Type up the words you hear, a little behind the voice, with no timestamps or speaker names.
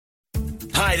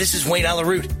Hi, this is Wayne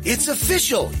Alaroot. It's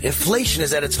official. Inflation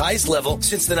is at its highest level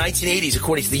since the 1980s,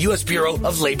 according to the U.S. Bureau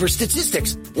of Labor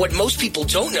Statistics. What most people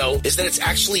don't know is that it's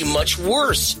actually much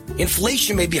worse.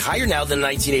 Inflation may be higher now than the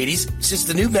 1980s since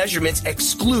the new measurements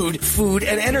exclude food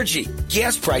and energy.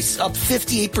 Gas prices up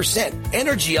 58%,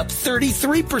 energy up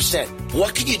 33%.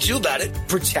 What can you do about it?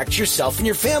 Protect yourself and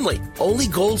your family. Only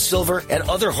gold, silver, and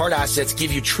other hard assets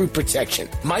give you true protection.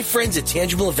 My friends at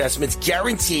Tangible Investments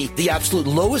guarantee the absolute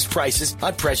lowest prices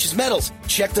on precious metals.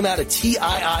 Check them out at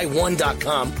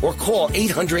TII1.com or call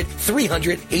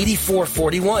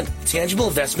 800-300-8441. Tangible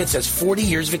Investments has 40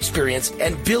 years of experience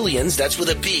and billions, that's with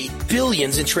a B,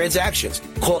 billions in transactions.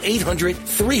 Call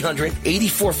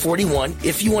 800-300-8441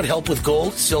 if you want help with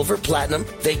gold, silver, platinum.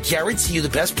 They guarantee you the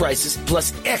best prices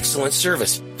plus excellent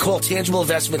service. Call Tangible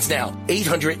Investments now,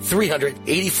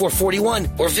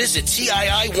 800-300-8441 or visit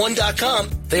TII1.com.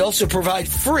 They also provide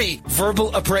free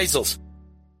verbal appraisals.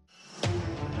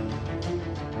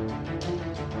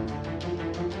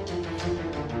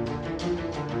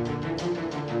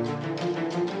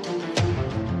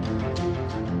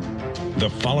 The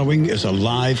following is a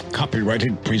live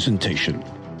copyrighted presentation.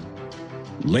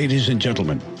 Ladies and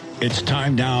gentlemen, it's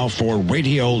time now for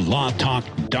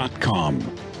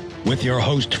RadioLawTalk.com with your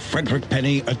host, Frederick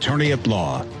Penny, attorney at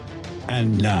law.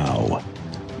 And now,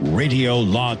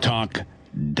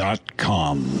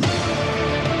 RadioLawTalk.com.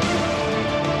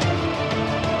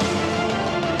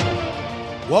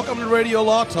 Welcome to Radio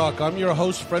Law Talk. I'm your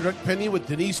host, Frederick Penny, with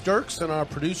Denise Dirks and our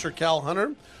producer, Cal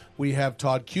Hunter. We have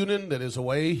Todd Cunin that is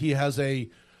away. He has a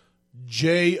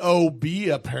JOB,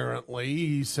 apparently.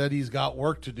 He said he's got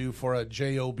work to do for a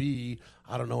JOB.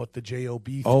 I don't know what the JOB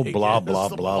thing blah, is. blah,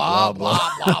 blah, blah,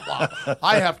 blah.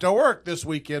 I have to work this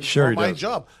weekend for my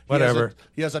job. Whatever.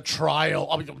 He has a trial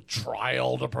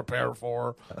to prepare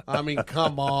for. I mean,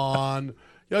 come on.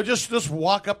 Just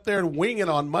walk up there and wing it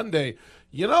on Monday.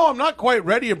 I'm not quite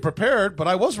ready and prepared, but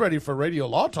I was ready for Radio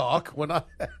Law Talk when I...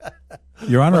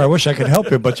 Your Honor, I wish I could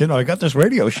help you, but, I got this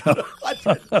radio show. I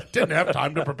didn't have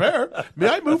time to prepare. May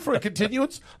I move for a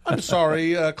continuance? I'm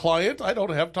sorry, client. I don't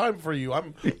have time for you.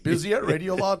 I'm busy at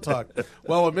Radio Law Talk.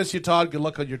 Well, I miss you, Todd. Good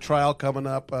luck on your trial coming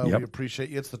up. Yep. We appreciate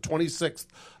you. It's the 26th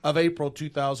of April,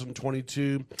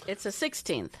 2022. It's the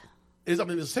 16th. The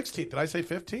 16th. Did I say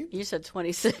 15th? You said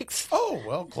 26th. Oh,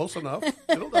 well, close enough.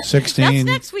 16, That's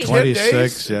next week.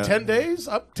 26. 10 days?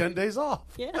 Up 10 days off.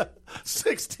 Yeah.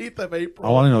 16th of April.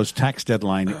 All I know is tax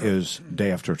deadline is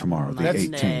day after tomorrow, the Monday.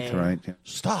 18th, right? Yeah.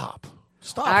 Stop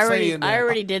I saying that.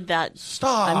 already did that.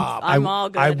 Stop. I'm all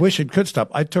good. I wish it could stop.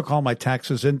 I took all my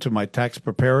taxes into my tax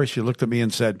preparer. She looked at me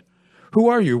and said, "Who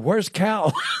are you? Where's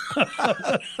Cal?"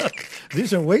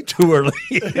 These are way too early.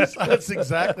 That's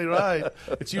exactly right.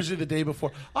 It's usually the day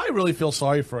before. I really feel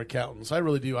sorry for accountants. I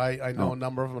really do. I know a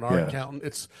number of them are accountant.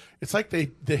 It's like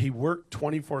they work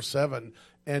 24/7.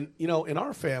 And, in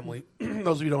our family,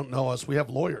 those of you who don't know us, we have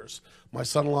lawyers. My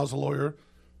son-in-law's a lawyer.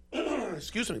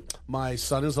 Excuse me. My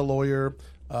son is a lawyer.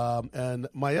 And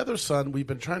my other son, we've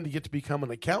been trying to get to become an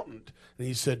accountant. And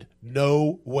he said,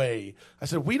 "No way." I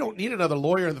said, "We don't need another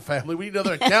lawyer in the family. We need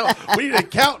another accountant. We need an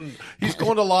accountant." He's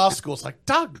going to law school. It's like,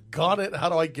 doggone it. How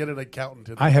do I get an accountant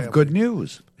in the I have family? good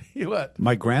news. What?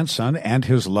 My grandson and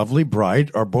his lovely bride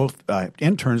are both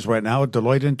interns right now at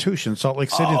Deloitte & Touche in Salt Lake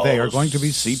City. They are going to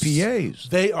be CPAs.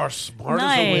 They are smart as a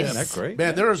Nice. whiz. Isn't that great?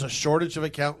 Man, there is a shortage of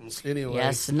accountants anyway.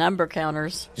 Yes, number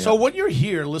counters. So when you're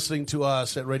here listening to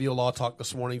us at Radio Law Talk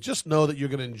this morning, just know that you're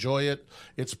going to enjoy it.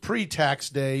 It's pre-tax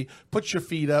day. Put your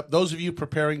feet up. Those of you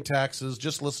preparing taxes,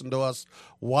 just listen to us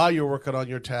while you're working on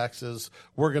your taxes.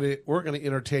 We're going to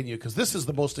entertain you because this is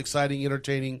the most exciting,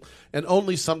 entertaining, and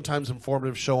only sometimes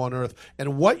informative show on earth.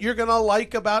 And what you're going to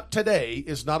like about today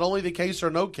is not only the case or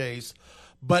no case,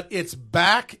 but it's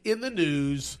back in the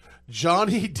news.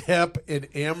 Johnny Depp and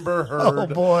Amber Heard. Oh,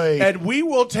 boy. And we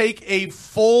will take a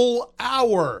full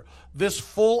hour. This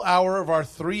full hour of our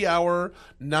 3-hour,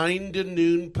 9 to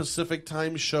noon Pacific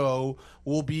time show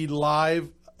will be live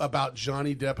about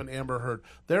Johnny Depp and Amber Heard.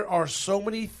 There are so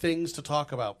many things to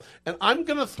talk about. And I'm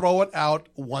going to throw it out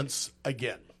once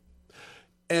again.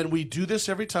 And we do this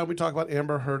every time we talk about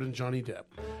Amber Heard and Johnny Depp.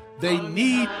 They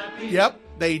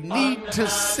need to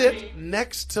sit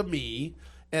next to me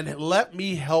and let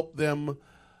me help them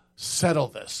settle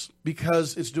this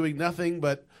because it's doing nothing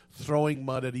but throwing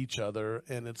mud at each other,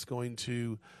 and it's going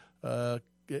to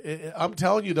I'm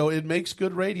telling you, though, it makes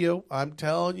good radio. I'm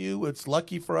telling you, it's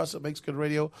lucky for us it makes good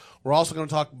radio. We're also going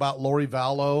to talk about Lori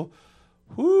Vallow.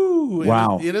 Whoo,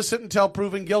 wow. Innocent until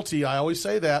proven guilty. I always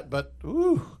say that, but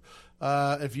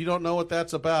if you don't know what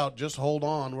that's about, just hold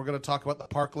on. We're going to talk about the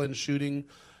Parkland shooting.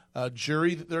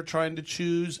 jury that they're trying to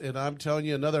choose, and I'm telling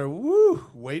you another.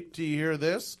 Wait till you hear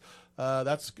this.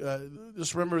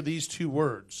 Just remember these two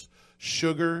words: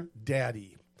 sugar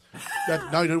daddy.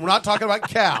 No, we're not talking about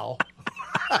Cal.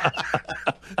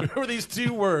 Remember these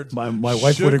two words. My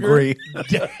wife would agree.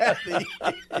 Daddy.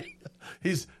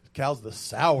 Cal's the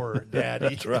sour daddy.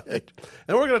 That's right.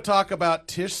 And we're going to talk about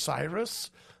Tish Cyrus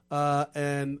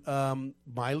and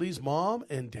Miley's mom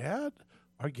and dad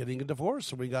are getting a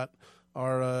divorce. And we got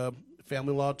our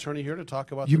family law attorney here to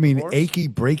talk about You the mean divorce. achy,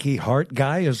 breaky heart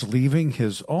guy is leaving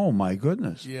his, oh my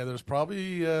goodness. Yeah, there's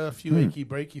probably a few achy,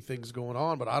 breaky things going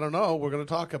on, but I don't know. We're going to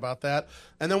talk about that.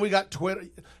 And then we got Twitter.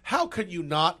 How could you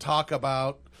not talk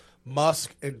about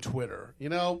Musk and Twitter? You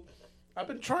know, I've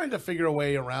been trying to figure a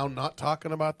way around not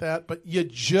talking about that, but you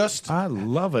just I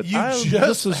love it. this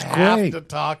this is have great. to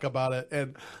talk about it.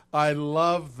 And I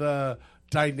love the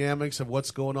dynamics of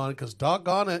what's going on because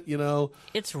doggone it, you know.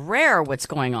 It's rare what's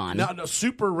going on. No,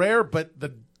 super rare, but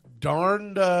the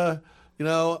darned,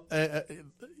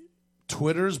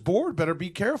 Twitter's board better be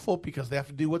careful because they have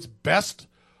to do what's best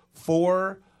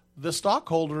for the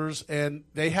stockholders, and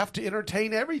they have to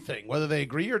entertain everything, whether they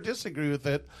agree or disagree with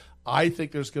it. I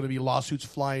think there's going to be lawsuits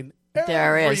flying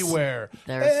There is. everywhere.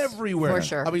 There's- Everywhere. for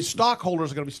sure. I mean,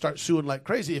 stockholders are going to start suing like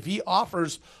crazy. If he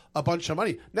offers a bunch of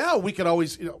money, now we could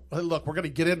always, look, we're going to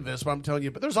get into this, but I'm telling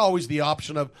you, but there's always the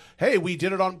option of, hey, we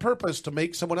did it on purpose to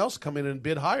make someone else come in and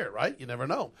bid higher, right? You never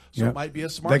know. So it might be a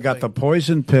smart They got thing. the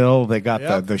poison pill, they got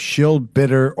Yep. the shield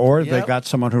bidder, or they Yep. got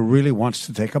someone who really wants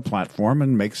to take a platform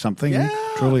and make something Yeah.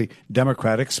 truly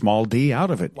democratic, small d, out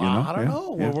of it. Well, you know? I don't Yeah,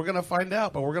 know. yeah. Well, we're going to find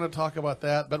out, but we're going to talk about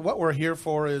that. But what we're here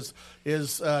for is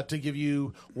to give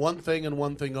you one thing and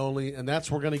one thing only, and that's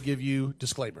we're going to give you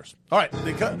disclaimers. All right.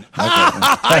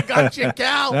 I got you,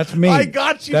 Cal. That's mean. I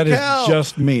got you, That is Cal.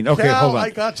 just mean. Okay, Cal, hold on. I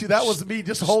got you. That was me.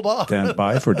 Just hold on. Stand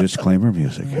by for disclaimer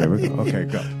music. Here we go. Okay,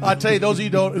 go. I tell you, those of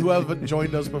you who haven't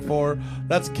joined us before,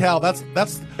 that's Cal. That's.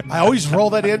 I always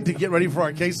roll that in to get ready for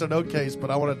our case or no case,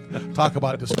 but I want to talk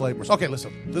about disclaimers. Okay,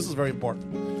 listen. This is very important.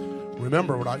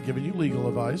 Remember, we're not giving you legal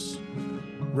advice.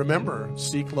 Remember,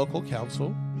 seek local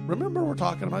counsel. Remember, we're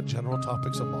talking about general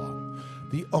topics of law.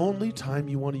 The only time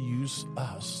you want to use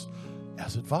us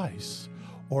as advice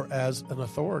or as an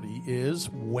authority is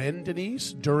when,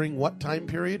 Denise? During what time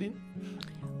period?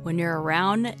 When you're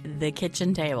around the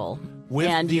kitchen table With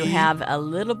and you the- have a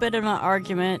little bit of an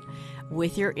argument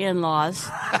with your in-laws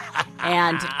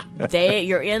and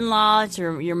your in-laws,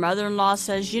 your mother-in-law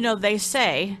says, they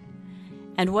say,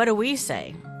 and what do? We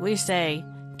say,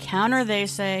 counter they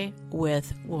say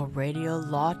with, well, Radio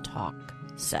Law Talk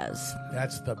says.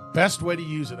 That's the best way to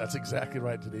use it. That's exactly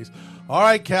right, Denise. All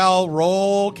right, Cal,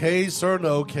 roll case or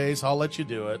no case. I'll let you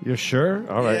do it. You sure?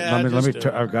 All right. Yeah, let me just do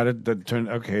it. I've got it. Turn.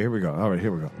 Okay, here we go. All right,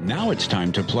 here we go. Now it's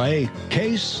time to play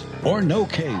Case or No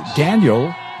Case.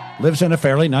 Daniel lives in a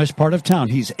fairly nice part of town.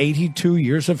 He's 82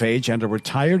 years of age and a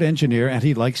retired engineer, and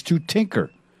he likes to tinker.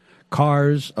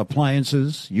 Cars,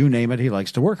 appliances, you name it, he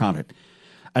likes to work on it.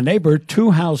 A neighbor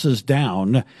 2 houses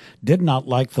down did not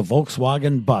like the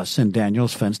Volkswagen bus in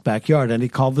Daniel's fenced backyard, and he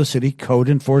called the city code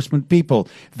enforcement people.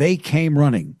 They came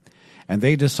running, and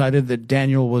they decided that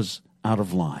Daniel was out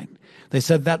of line. They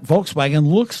said that Volkswagen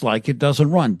looks like it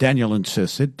doesn't run. Daniel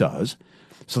insists it does.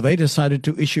 So they decided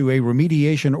to issue a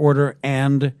remediation order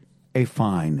and a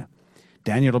fine.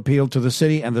 Daniel appealed to the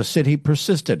city, and the city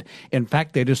persisted. In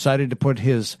fact, they decided to put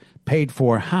his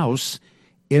paid-for house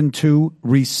into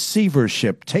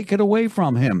receivership, take it away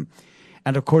from him.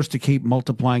 And, of course, to keep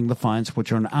multiplying the fines,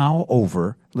 which are now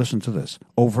over, listen to this,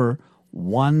 over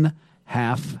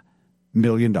 $1.5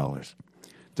 million.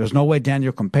 There's no way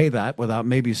Daniel can pay that without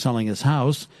maybe selling his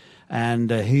house. And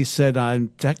he said, I'm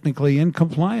technically in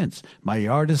compliance. My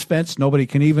yard is fenced. Nobody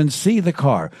can even see the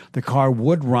car. The car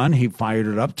would run. He fired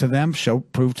it up to them,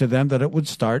 proved to them that it would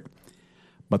start.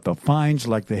 But the fines,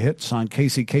 like the hits on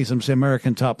Casey Kasem's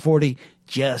American Top 40,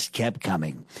 just kept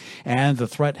coming. And the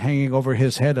threat hanging over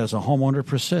his head as a homeowner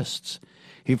persists.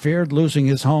 He feared losing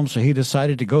his home, so he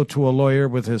decided to go to a lawyer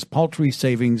with his paltry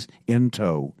savings in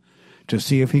tow to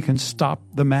see if he can stop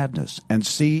the madness and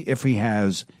see if he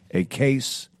has a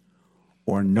case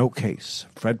or no case.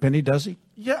 Fred Penny, does he?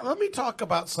 Yeah, let me talk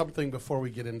about something before we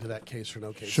get into that case or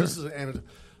no case. Sure.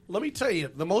 Let me tell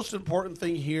you, the most important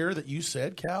thing here that you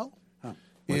said, Cal,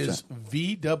 is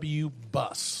VW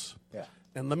bus. Yeah.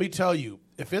 And let me tell you,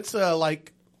 if it's a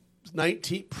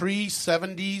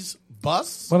pre-70s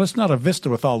bus, Well, it's not a Vista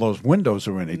with all those windows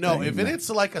or anything. no, if it's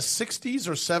like a 60s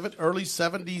or early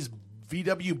 70s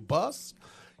VW bus,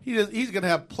 he's going to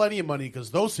have plenty of money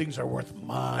because those things are worth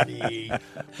money.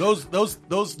 those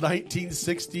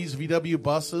 1960s VW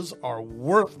buses are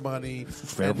worth money.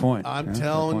 Fair point. I'm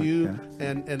telling you,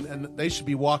 and they should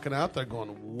be walking out there going,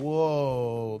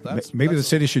 "Whoa, maybe the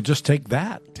city should just take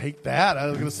that." Take that. I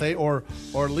was going to say, or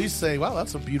at least say, "Wow,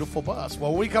 that's a beautiful bus."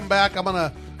 Well, when we come back, I'm going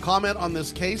to comment on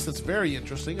this case that's very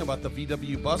interesting about the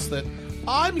VW bus that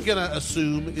I'm going to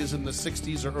assume is in the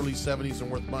 60s or early 70s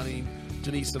and worth money.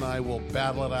 Denise and I will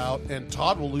battle it out, and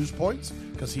Todd will lose points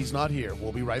because he's not here.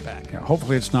 We'll be right back. Yeah,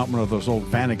 hopefully it's not one of those old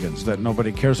Vanagons that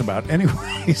nobody cares about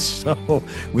anyway. So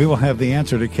we will have the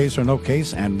answer to Case or No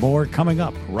Case and more coming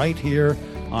up right here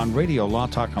on Radio Law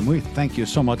Talk. And we thank you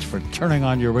so much for turning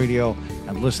on your radio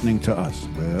and listening to us.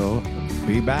 We'll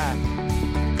be back.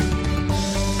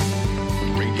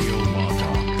 Radio Law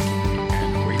Talk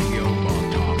and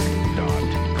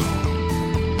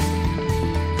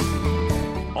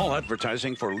radiolawtalk.com. All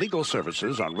advertising for legal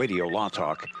services on Radio Law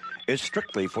Talk is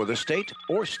strictly for the state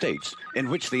or states in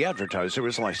which the advertiser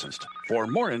is licensed. For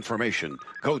more information,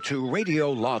 go to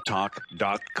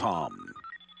radiolawtalk.com.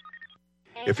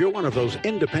 If you're one of those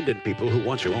independent people who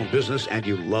wants your own business and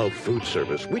you love food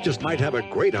service, we just might have a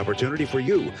great opportunity for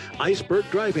you. Iceberg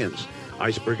Drive-Ins.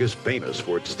 Iceberg is famous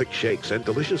for its thick shakes and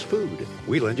delicious food.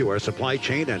 We lend you our supply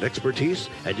chain and expertise,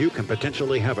 and you can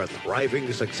potentially have a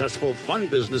thriving, successful, fun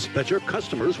business that your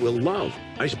customers will love.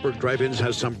 Iceberg Drive-Ins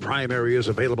has some prime areas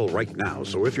available right now,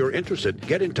 so if you're interested,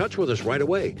 get in touch with us right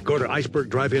away. Go to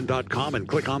icebergdrivein.com and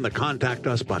click on the Contact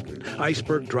Us button.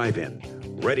 Iceberg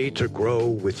Drive-In, ready to grow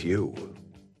with you.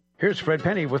 Here's Fred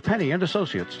Penny with Penny and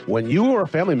Associates. When you or a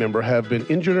family member have been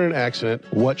injured in an accident,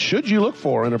 what should you look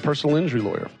for in a personal injury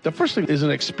lawyer? The first thing is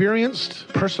an experienced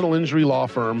personal injury law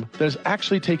firm that is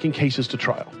actually taking cases to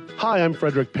trial. Hi, I'm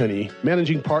Frederick Penny,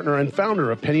 managing partner and founder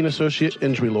of Penny & Associate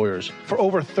Injury Lawyers. For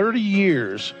over 30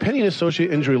 years, Penny &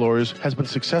 Associate Injury Lawyers has been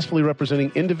successfully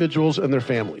representing individuals and their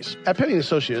families. At Penny &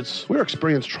 Associates, we're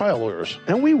experienced trial lawyers,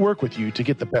 and we work with you to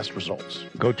get the best results.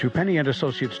 Go to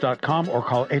PennyandAssociates.com or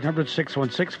call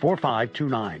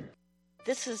 800-616-4529.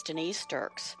 This is Denise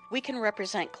Dirks. We can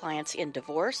represent clients in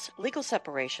divorce, legal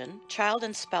separation, child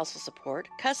and spousal support,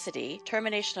 custody,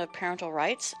 termination of parental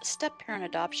rights, step-parent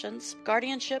adoptions,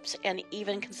 guardianships, and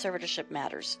even conservatorship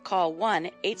matters. Call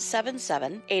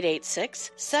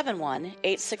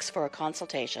 1-877-886-7186 for a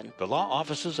consultation. The law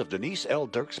offices of Denise L.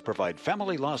 Dirks provide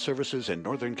family law services in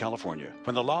Northern California.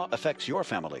 When the law affects your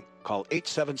family, call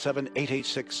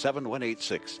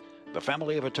 877-886-7186. The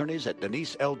family of attorneys at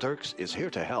Denise L. Dirks is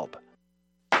here to help.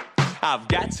 I've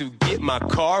got to get my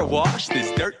car washed.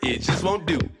 This dirt, it just won't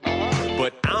do.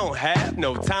 But I don't have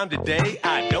no time today.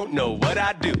 I don't know what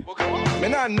I do.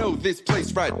 Man, I know this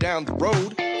place right down the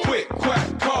road. Quick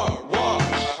Quack Car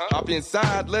Wash. Hop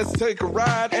inside, let's take a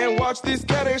ride and watch this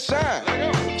cat and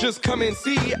shine. Just come and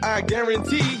see, I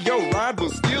guarantee your ride will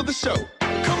steal the show.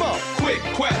 Come on, Quick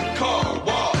Quack Car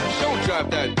Wash. Don't drive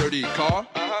that dirty car.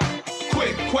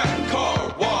 Quick Quack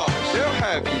Car Wash. They'll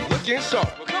have you looking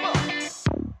sharp. Come on.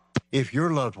 If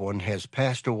your loved one has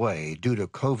passed away due to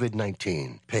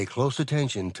COVID-19, pay close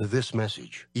attention to this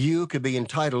message. You could be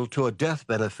entitled to a death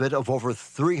benefit of over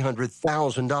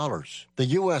 $300,000. The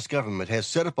U.S. government has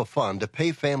set up a fund to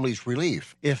pay families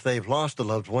relief if they've lost a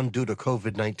loved one due to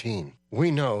COVID-19. We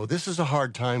know this is a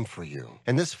hard time for you,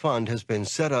 and this fund has been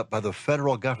set up by the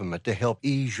federal government to help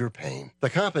ease your pain. The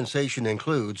compensation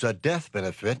includes a death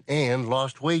benefit and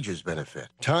lost wages benefit.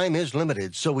 Time is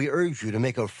limited, so we urge you to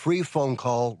make a free phone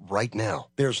call right now.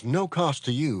 There's no cost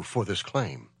to you for this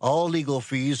claim. All legal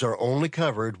fees are only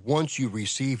covered once you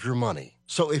receive your money.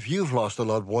 So if you've lost a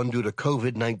loved one due to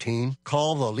COVID-19,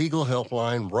 call the legal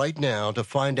helpline right now to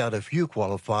find out if you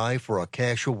qualify for a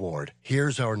cash award.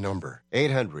 Here's our number,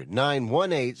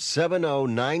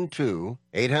 800-918-7092,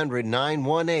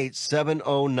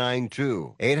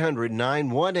 800-918-7092,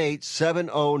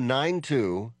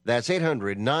 800-918-7092. That's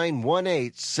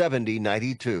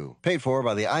 800-918-7092. Paid for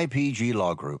by the IPG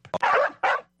Law Group.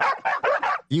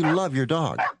 You love your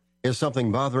dog. Is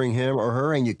something bothering him or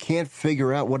her and you can't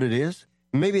figure out what it is?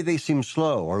 Maybe they seem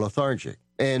slow or lethargic,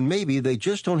 and maybe they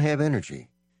just don't have energy.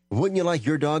 Wouldn't you like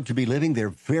your dog to be living their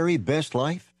very best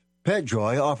life?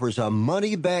 PetJoy offers a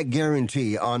money-back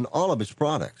guarantee on all of its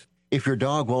products. If your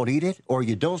dog won't eat it or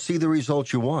you don't see the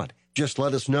results you want, just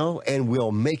let us know and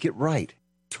we'll make it right.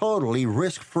 Totally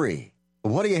risk-free.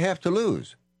 What do you have to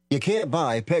lose? You can't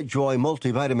buy PetJoy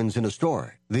multivitamins in a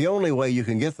store. The only way you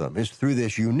can get them is through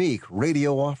this unique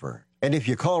radio offer. And if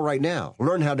you call right now,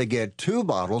 learn how to get 2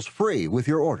 bottles free with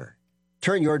your order.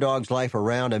 Turn your dog's life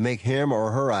around and make him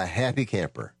or her a happy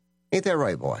camper. Ain't that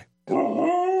right, boy?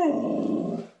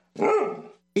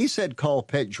 He said call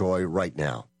PetJoy right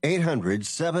now.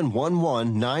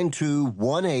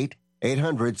 800-711-9218.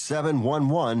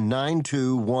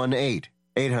 800-711-9218.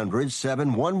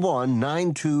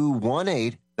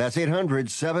 800-711-9218. That's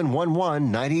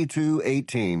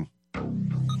 800-711-9218.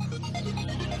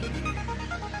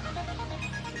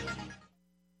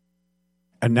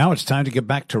 And now it's time to get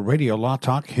back to Radio Law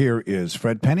Talk. Here is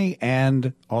Fred Penny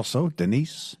and also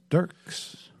Denise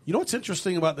Dirks. You know what's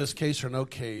interesting about this case or no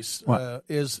case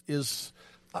is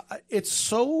it's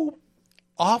so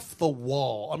off the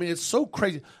wall. I mean, it's so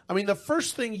crazy. I mean, the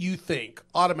first thing you think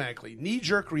automatically,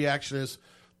 knee-jerk reaction is,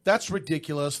 that's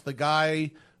ridiculous. The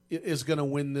guy is going to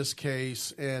win this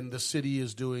case, and the city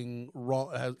is doing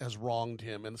wrong, has wronged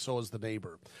him, and so is the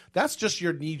neighbor. That's just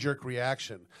your knee-jerk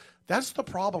reaction. That's the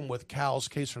problem with Cal's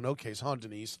case or no case, huh,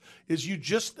 Denise? Is you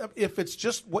just, if it's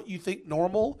just what you think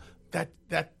normal, that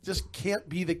just can't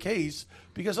be the case,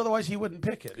 because otherwise he wouldn't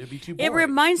pick it. It'd be too boring. It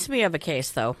reminds me of a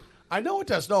case, though. I know it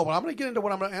does. No, but I'm going to get into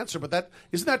what I'm going to answer. But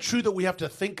isn't that true that we have to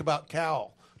think about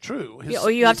Cal? True.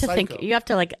 You have to think. You have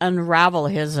to unravel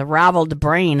his raveled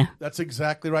brain. That's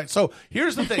exactly right. So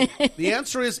here's the thing. The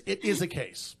answer is it is a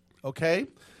case. Okay,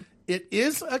 it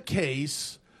is a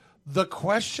case. The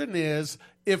question is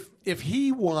if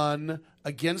he won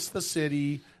against the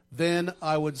city, then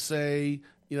I would say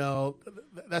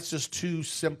that's just too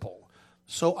simple.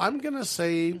 So I'm going to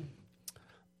say,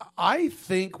 I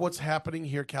think what's happening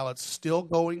here, Cal, it's still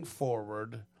going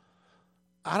forward.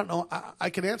 I don't know. I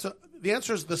can answer. The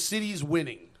answer is the city's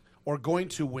winning or going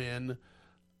to win,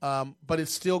 but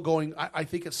it's still going. I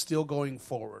think it's still going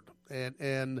forward.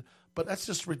 But that's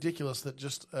just ridiculous that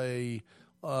just a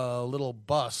little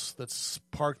bus that's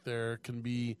parked there can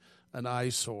be an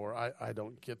eyesore. I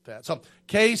don't get that. So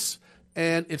case,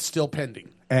 and it's still pending.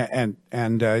 And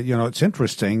it's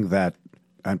interesting that.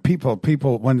 And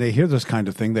people, when they hear this kind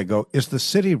of thing, they go, is the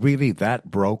city really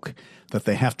that broke that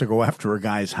they have to go after a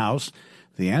guy's house?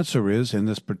 The answer is, in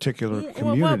this particular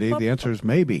community, the answer is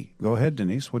maybe. Go ahead,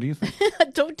 Denise. What do you think?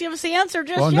 Don't give us the answer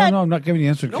just yet. No, I'm not giving the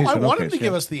answer. No, I want him to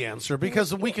give us the answer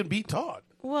because we can beat Todd.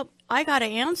 Well, I got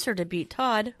an answer to beat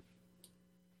Todd.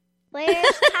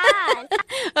 Where's Todd?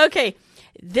 Okay,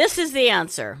 this is the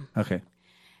answer. Okay.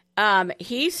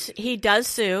 He does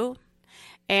sue.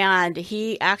 And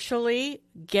he actually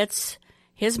gets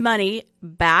his money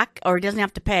back, or he doesn't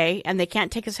have to pay, and they can't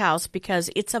take his house because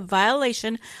it's a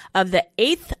violation of the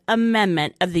 8th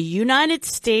Amendment of the United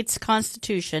States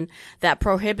Constitution that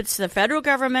prohibits the federal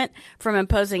government from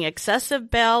imposing excessive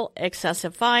bail,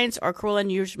 excessive fines, or cruel and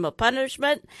unusual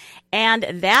punishment. And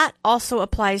that also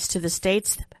applies to the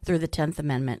states through the 10th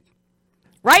Amendment.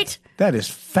 Right? That is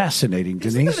fascinating,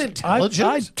 Isn't Denise. that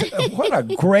intelligent? What a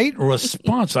great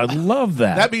response. I love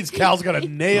that. That means Cal's going to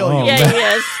nail you. Yeah, he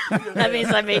is. That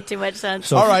means I made too much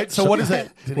sense. All right, so what is it,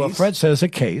 Denise? Well, Fred says a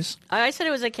case. I said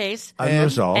it was a case.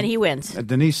 Unresolved. And he wins.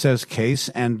 Denise says case,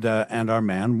 and our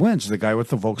man wins. The guy with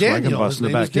the Volkswagen bus in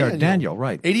the backyard. Daniel,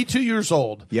 right. 82 years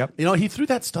old. Yep. He threw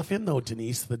that stuff in, though,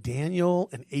 Denise. The Daniel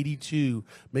and 82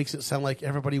 makes it sound like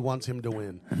everybody wants him to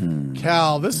win.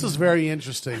 Cal, this is very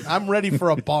interesting. I'm ready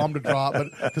for a bomb to drop,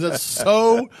 because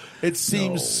it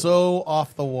seems so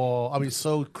off the wall. I mean,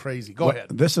 so crazy. Go ahead.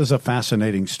 This is a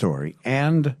fascinating story,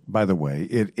 and by the way,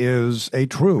 it is a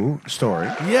true story.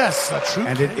 Yes, a true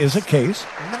and case. It is a case.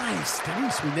 Nice,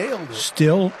 Denise, we nailed it.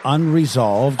 Still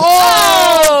unresolved.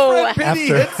 Oh, Fred Penny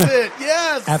hits it.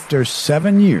 Yes. After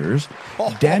 7 years,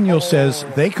 Daniel says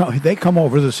they come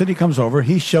over. The city comes over.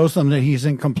 He shows them that he's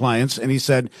in compliance, and he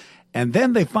said, and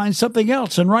then they find something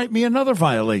else and write me another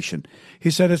violation. He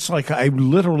said, it's like I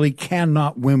literally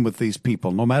cannot win with these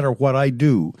people. No matter what I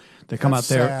do, they come out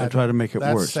there and try to make it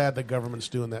worse. That's sad the government's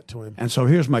doing that to him. And so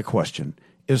here's my question.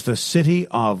 Is the city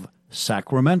of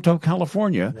Sacramento,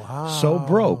 California, so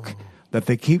broke that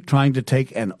they keep trying to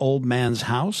take an old man's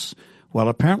house? Well,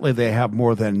 apparently they have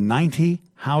more than 90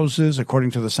 houses,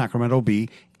 according to the Sacramento Bee,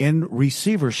 in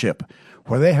receivership,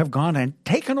 where they have gone and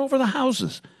taken over the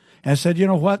houses. And said, you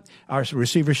know what? Our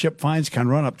receivership fines can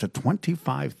run up to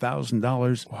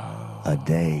 $25,000 a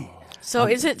day. So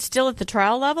is it still at the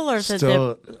trial level, or is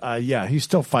still, yeah, he's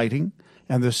still fighting,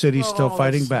 and the city's still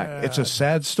fighting back. Sad. It's a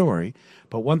sad story,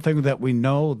 but one thing that we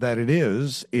know that it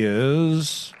is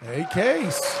a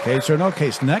case. Case or no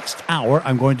case. Next hour,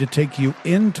 I'm going to take you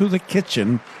into the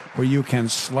kitchen where you can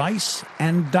slice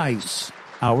and dice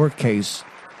our case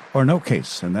or no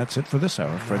case. And that's it for this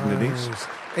hour. Fred and Denise.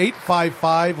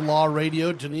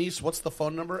 855-LAW-RADIO. Denise, what's the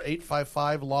phone number?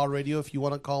 855-LAW-RADIO if you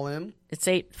want to call in. It's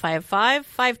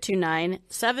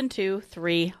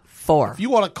 855-529-7234. If you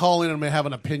want to call in and may have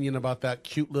an opinion about that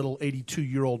cute little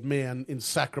 82-year-old man in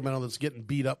Sacramento that's getting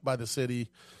beat up by the city,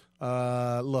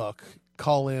 look,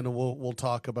 call in and we'll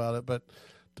talk about it. But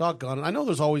doggone it, I know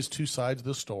there's always two sides to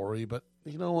the story, but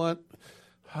you know what?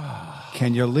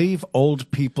 Can you leave old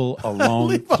people alone,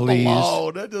 Leave please?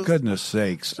 alone. Goodness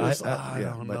sakes! I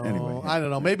don't know. Anyway, I don't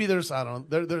know. Maybe there's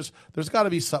got to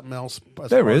be something else.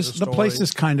 There is. The place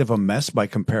is kind of a mess by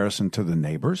comparison to the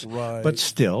neighbors, right? But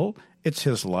still, it's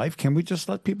his life. Can we just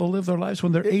let people live their lives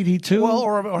when they're 82? Well,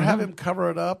 or have him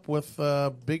cover it up with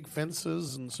big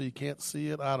fences, and so you can't see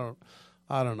it. I don't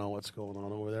know what's going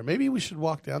on over there. Maybe we should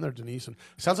walk down there, Denise. And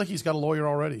it sounds like he's got a lawyer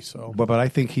already. So, but I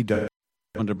think he does.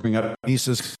 Want to bring up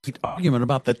Denise's argument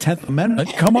about the 10th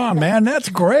Amendment. Come on, man, that's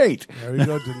great. There you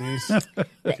go, Denise. The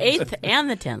 8th and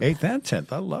the 10th. 8th and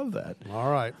 10th. I love that. All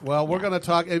right. Well, we're going to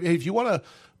talk. If you want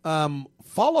to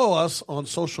follow us on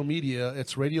social media,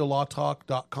 it's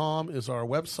radiolawtalk.com is our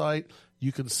website.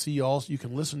 You can see you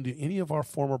can listen to any of our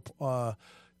former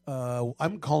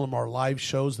I'm calling them our live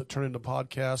shows that turn into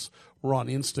podcasts. We're on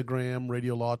Instagram,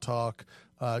 Radio Law Talk.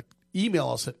 Email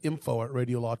us at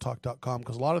info@radiolawtalk.com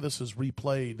because a lot of this is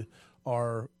replayed.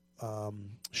 Our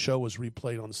show is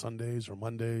replayed on Sundays or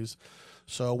Mondays.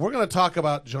 So we're going to talk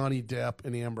about Johnny Depp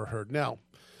and Amber Heard. Now,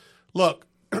 look,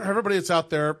 everybody that's out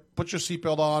there, put your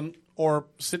seatbelt on or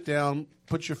sit down,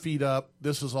 put your feet up.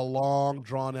 This is a long,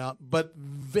 drawn-out, but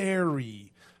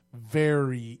very,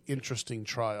 very interesting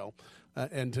trial.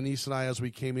 And Denise and I, as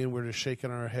we came in, we were just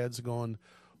shaking our heads going,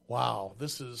 wow,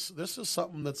 this is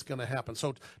something that's going to happen.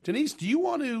 So, Denise, do you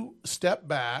want to step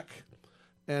back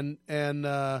and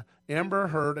Amber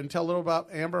Heard and tell a little about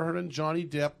Amber Heard and Johnny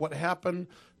Depp? What happened?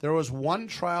 There was one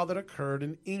trial that occurred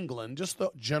in England, just the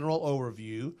general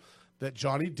overview, that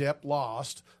Johnny Depp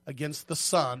lost against The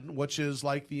Sun, which is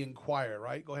like the Enquirer,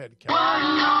 right? Go ahead, Kevin.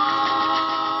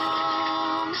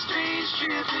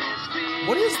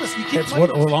 What is this? You keep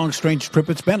what a long, strange trip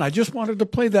it's been. I just wanted to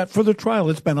play that for the trial.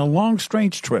 It's been a long,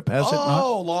 strange trip, has it not?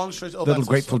 Oh, long, strange. Oh, little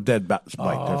Grateful Dead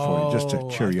spike there for you, just to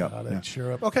cheer you up. Yeah.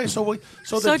 Cheer up. Okay, so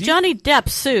Johnny Depp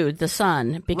sued The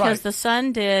Sun because Right. The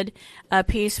Sun did a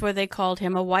piece where they called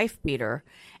him a wife beater.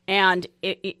 And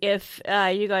if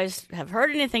you guys have heard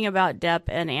anything about Depp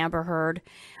and Amber Heard,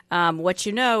 what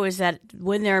you know is that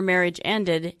when their marriage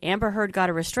ended, Amber Heard got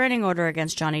a restraining order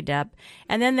against Johnny Depp,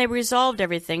 and then they resolved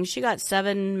everything. She got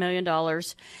 $7 million,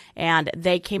 and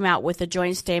they came out with a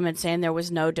joint statement saying there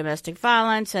was no domestic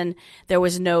violence and there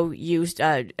was no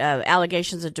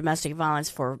allegations of domestic violence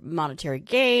for monetary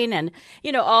gain, and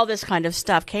all this kind of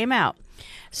stuff came out.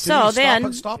 So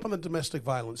then, stop on the domestic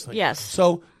violence thing. Yes.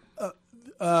 So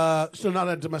not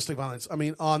on domestic violence. I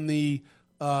mean, on the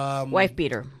wife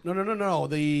beater. No.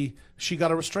 She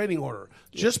got a restraining order.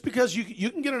 Just because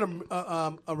you can get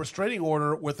a restraining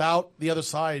order without the other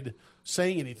side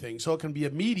saying anything, so it can be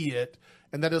immediate,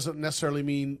 and that doesn't necessarily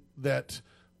mean that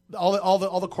all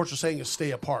the courts are saying is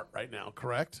stay apart right now.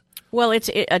 Correct? Well,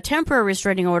 a temporary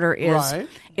restraining order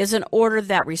is an order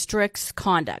that restricts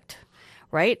conduct,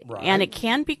 right? And it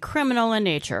can be criminal in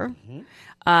nature.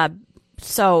 Mm-hmm.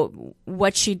 So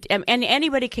and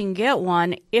anybody can get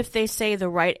one if they say the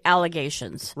right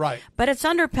allegations. Right. But it's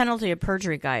under penalty of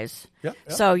perjury, guys. Yep.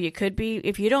 So you could be,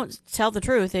 if you don't tell the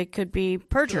truth, it could be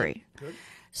perjury. Good.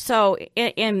 So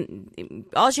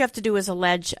all you have to do is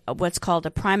allege what's called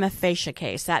a prima facie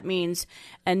case. That means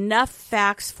enough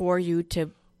facts for you to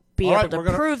be able to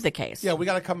prove the case. Yeah, we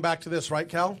got to come back to this, right,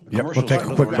 Cal? Yep, we'll take a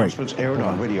quick break. Announcements aired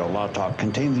on Radio Law Talk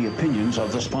contain the opinions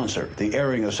of the sponsor. The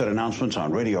airing of said announcements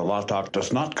on Radio Law Talk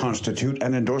does not constitute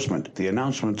an endorsement. The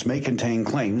announcements may contain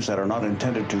claims that are not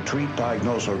intended to treat,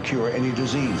 diagnose, or cure any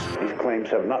disease. These claims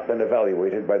have not been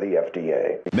evaluated by the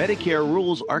FDA. Medicare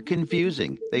rules are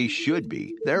confusing. They should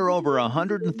be. There are over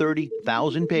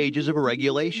 130,000 pages of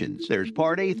regulations. There's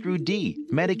Part A through D,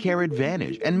 Medicare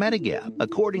Advantage, and Medigap.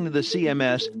 According to the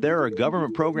CMS, there are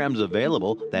government programs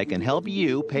available that can help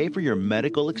you pay for your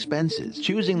medical expenses.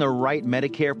 Choosing the right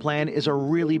Medicare plan is a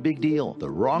really big deal. The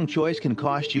wrong choice can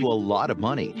cost you a lot of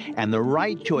money, and the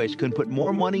right choice can put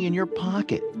more money in your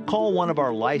pocket. Call one of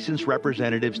our licensed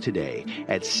representatives today.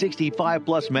 At 65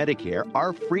 Plus Medicare,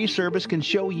 our free service can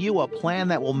show you a plan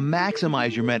that will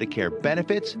maximize your Medicare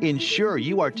benefits, ensure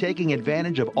you are taking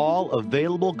advantage of all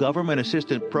available government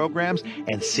assistance programs,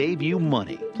 and save you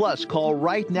money. Plus, call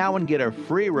right now and get a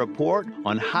free report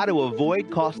on how to avoid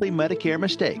costly Medicare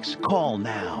mistakes. Call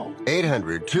now.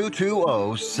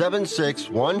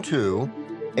 800-220-7612.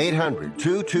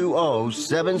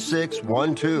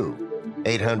 800-220-7612.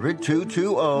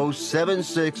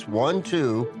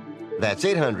 800-220-7612. That's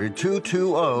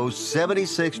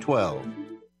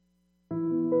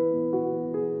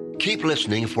 800-220-7612. Keep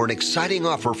listening for an exciting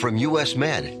offer from U.S.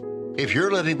 Med. If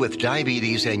you're living with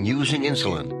diabetes and using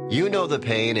insulin, you know the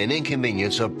pain and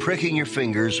inconvenience of pricking your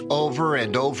fingers over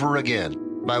and over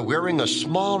again. By wearing a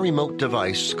small remote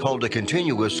device called a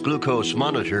continuous glucose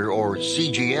monitor, or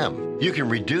CGM, you can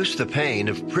reduce the pain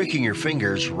of pricking your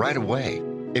fingers right away.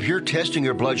 If you're testing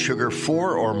your blood sugar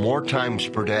 4 or more times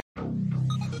per day.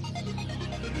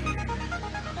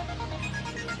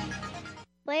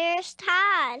 Where's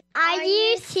Todd? Are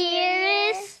you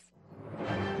serious?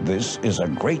 This is a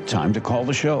great time to call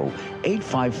the show.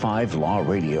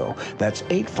 855-LAW-RADIO. That's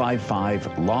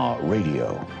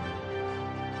 855-LAW-RADIO.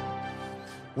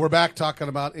 We're back talking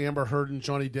about Amber Heard and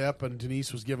Johnny Depp, and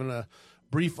Denise was given a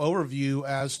brief overview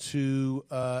as to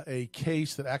a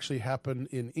case that actually happened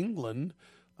in England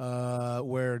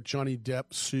where Johnny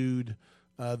Depp sued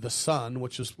The Sun,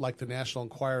 which is like the National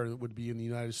Enquirer that would be in the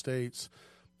United States,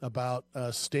 about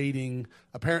stating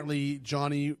apparently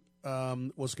Johnny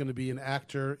was going to be an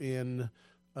actor in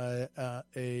a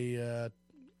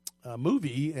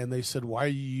movie, and they said, "Why are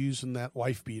you using that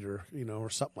wife beater?" Or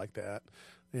something like that.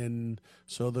 And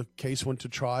so the case went to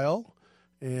trial,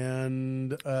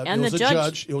 and it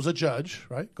was It was a judge,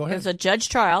 right? Go ahead. It was a judge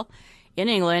trial in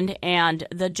England, and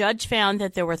the judge found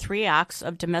that there were 3 acts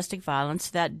of domestic violence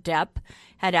that Depp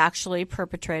had actually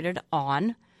perpetrated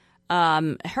on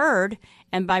Heard,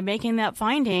 and by making that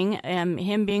finding,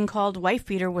 him being called wife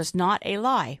beater was not a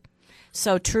lie.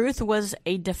 So truth was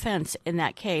a defense in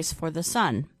that case for The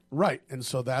Sun. Right, and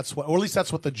so that's what, or at least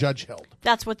that's what the judge held.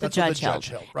 That's what the judge held.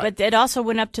 Right. But it also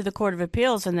went up to the Court of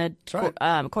Appeals, and the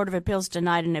Court of Appeals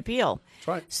denied an appeal. That's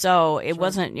right. So it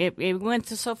wasn't. It went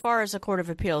to so far as the Court of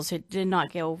Appeals. It did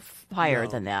not go higher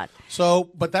than that. So,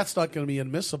 but that's not going to be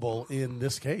admissible in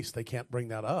this case. They can't bring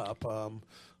that up.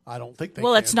 I don't think they.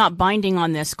 Well, can. it's not binding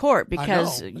on this court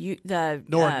because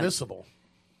nor admissible.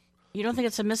 You don't think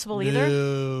it's admissible either?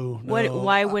 No.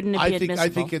 Why wouldn't it be admissible? I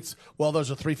think it's there's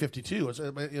a 352.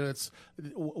 It's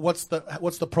what's the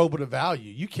probative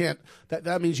value? You can't.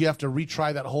 That means you have to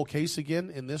retry that whole case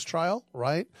again in this trial,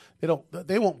 right?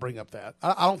 They won't bring up that.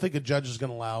 I don't think a judge is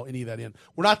going to allow any of that in.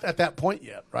 We're not at that point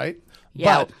yet, right?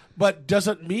 Yeah. But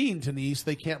doesn't mean, Denise,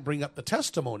 they can't bring up the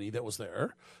testimony that was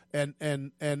there.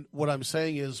 And what I'm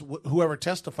saying is whoever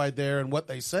testified there and what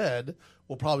they said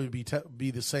will probably be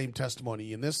the same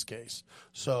testimony in this case.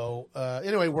 So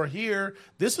anyway, we're here.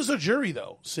 This is a jury,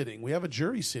 though, sitting. We have a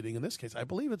jury sitting in this case. I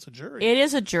believe it's a jury. It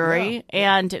is a jury.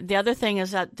 Yeah. And the other thing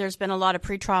is that there's been a lot of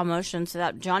pretrial motions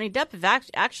that Johnny Depp have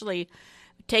actually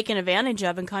taken advantage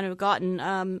of and kind of gotten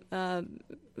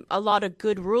a lot of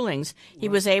good rulings. He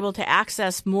was able to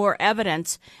access more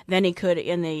evidence than he could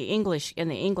in the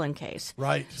England case.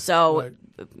 Right. So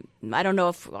I don't know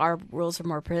if our rules are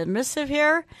more permissive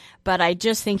here, but I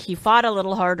just think he fought a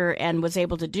little harder and was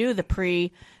able to do the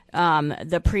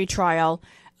pre-trial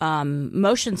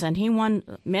motions, and he won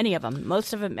many of them,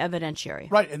 most of them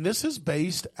evidentiary. Right, and this is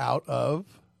based out of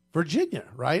Virginia,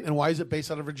 right? And why is it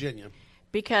based out of Virginia?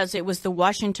 Because it was the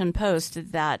Washington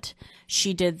Post that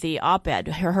she did the op-ed,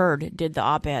 Heard did the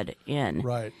op-ed in.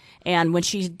 Right. And when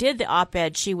she did the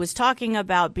op-ed, she was talking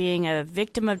about being a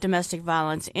victim of domestic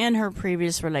violence in her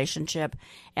previous relationship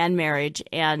and marriage.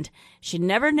 And she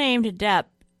never named Depp,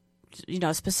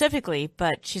 specifically,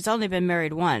 but she's only been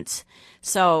married once.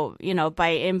 So,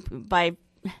 by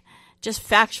just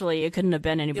factually, it couldn't have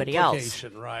been anybody else.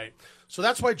 Right. So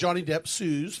that's why Johnny Depp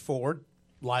sues for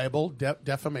libel,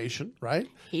 defamation, right?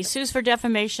 He sues for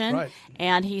defamation, right,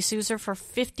 and he sues her for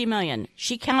 $50 million.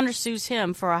 She countersues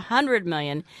him for $100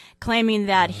 million, claiming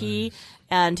that he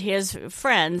and his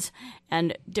friends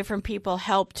and different people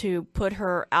helped to put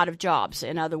her out of jobs.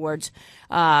 In other words,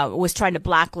 was trying to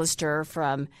blacklist her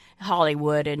from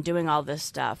Hollywood and doing all this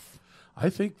stuff. I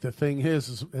think the thing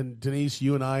is, and Denise,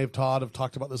 you and I have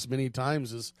talked about this many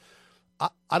times, is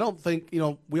I don't think,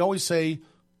 we always say,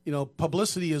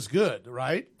 publicity is good,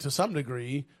 right, to some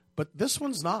degree, but this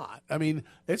one's not. I mean,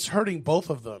 it's hurting both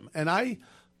of them. And I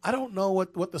don't know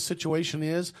what the situation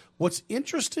is. What's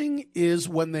interesting is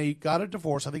when they got a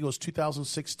divorce, I think it was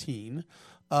 2016,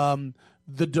 the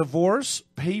divorce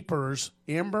papers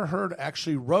Amber Heard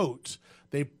actually wrote,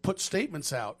 they put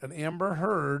statements out, and Amber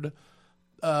Heard,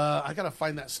 I got to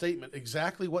find that statement,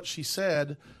 exactly what she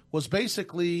said was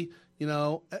basically,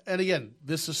 and again,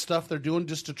 this is stuff they're doing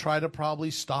just to try to probably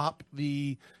stop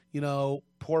the,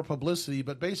 poor publicity,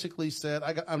 but basically said,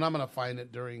 I'm going to find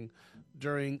it during.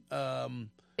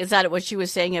 Is that what she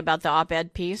was saying about the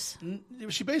op-ed piece?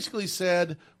 She basically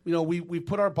said, we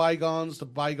put our bygones to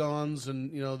bygones,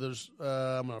 and there's.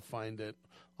 I'm going to find it.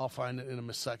 I'll find it in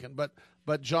a second.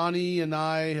 But Johnny and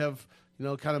I have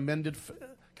kind of mended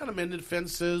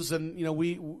fences, and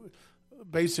we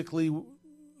basically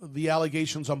the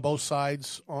allegations on both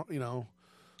sides,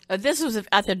 This was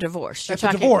at the divorce. At the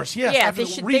divorce, yes.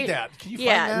 Yeah, read that. Can you find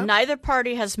that? Neither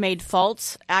party has made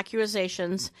false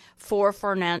accusations for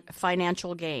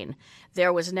financial gain.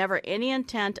 There was never any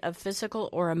intent of physical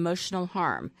or emotional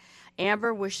harm.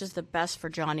 Amber wishes the best for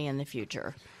Johnny in the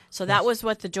future. So that was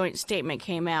what the joint statement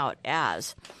came out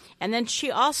as. And then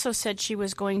she also said she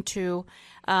was going to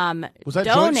was that donate.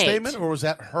 Joint statement or was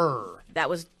that her? That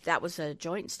was a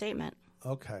joint statement.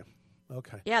 Okay.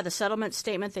 Yeah, the settlement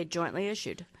statement they jointly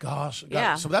issued. Gosh.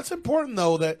 Yeah. So that's important,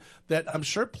 though, that I'm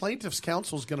sure plaintiff's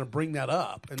counsel is going to bring that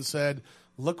up and said,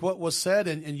 look what was said,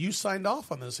 and you signed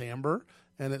off on this, Amber,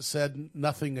 and it said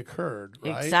nothing occurred,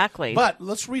 right? Exactly. But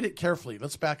let's read it carefully.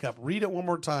 Let's back up. Read it one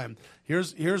more time.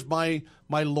 Here's my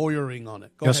lawyering on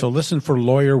it. Go ahead. So listen for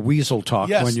lawyer weasel talk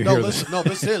when you hear this. No,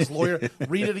 this is lawyer.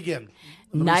 Read it again.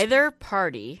 Neither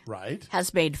party right.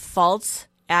 has made false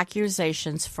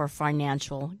accusations for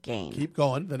financial gain. Keep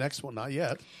going. The next one, not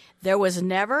yet. There was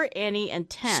never any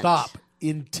intent. Stop.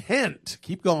 Intent.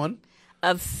 Keep going.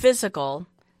 Of physical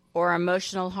or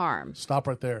emotional harm. Stop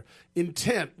right there.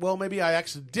 Intent. Well, maybe I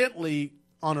accidentally,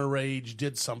 on a rage,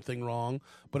 did something wrong,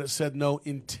 but it said no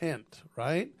intent,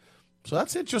 right? So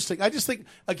that's interesting. I just think,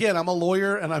 again, I'm a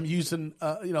lawyer and I'm using,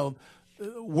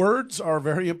 words are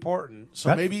very important.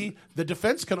 So maybe the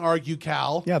defense can argue,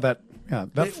 Cal. That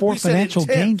for financial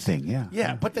gain thing.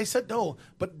 Yeah, but they said no.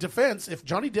 But defense, if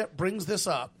Johnny Depp brings this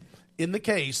up in the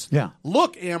case,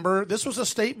 look, Amber, this was a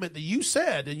statement that you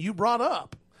said and you brought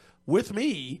up with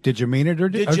me. Did you mean it or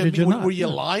did you not? Were you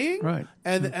lying? Right.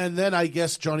 And then I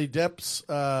guess Johnny Depp's,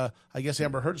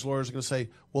 Amber Heard's lawyers are going to say,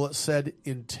 well, it said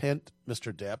intent,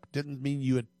 Mr. Depp. Didn't mean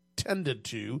you intended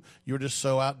to. You were just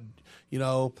so out,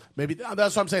 maybe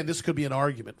that's what I'm saying. This could be an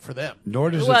argument for them.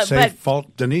 Nor does it say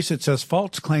Denise, it says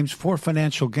false claims for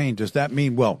financial gain. Does that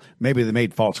mean, maybe they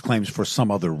made false claims for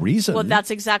some other reason? Well,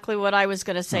 that's exactly what I was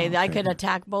going to say. I could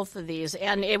attack both of these,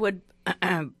 and it would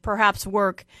perhaps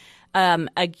work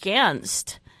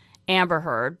against Amber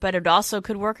Heard, but it also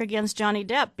could work against Johnny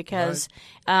Depp because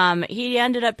he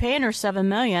ended up paying her $7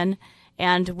 million,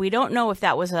 and we don't know if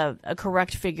that was a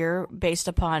correct figure based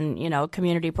upon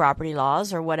community property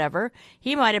laws or whatever.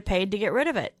 He might have paid to get rid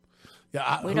of it.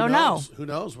 Yeah, we don't know. Who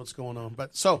knows what's going on?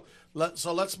 But so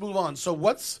let's move on. So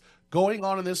what's going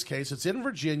on in this case? It's in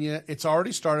Virginia. It's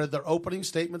already started. Their opening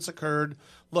statements occurred.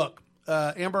 Look,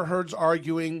 Amber Heard's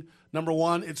arguing. Number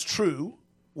one, it's true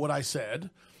what I said.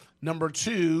 Number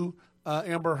two,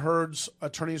 Amber Heard's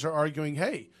attorneys are arguing,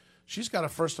 hey, she's got a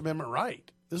First Amendment right.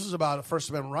 This is about a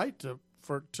First Amendment right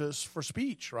for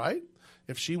speech, right?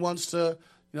 If she wants to,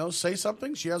 say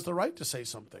something, she has the right to say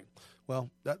something. Well,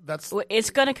 that's... It's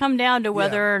going to come down to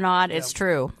whether or not it's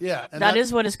true. Yeah. That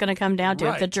is what it's going to come down to.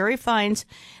 Right. If the jury finds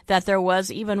that there was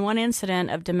even one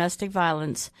incident of domestic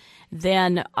violence,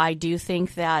 then I do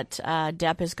think that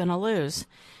Depp is going to lose.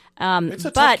 It's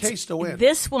a tough case to win.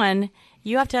 This one,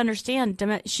 you have to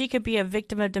understand, she could be a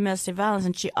victim of domestic violence,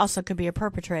 and she also could be a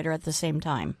perpetrator at the same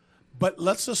time. But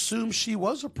let's assume she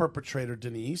was a perpetrator,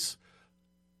 Denise.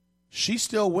 She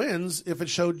still wins if it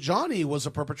showed Johnny was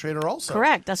a perpetrator also.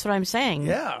 Correct. That's what I'm saying.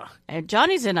 Yeah.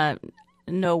 Johnny's in a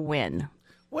no-win.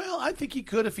 Well, I think he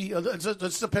could if he... It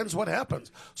just depends what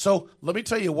happens. So let me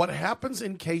tell you, what happens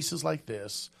in cases like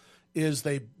this is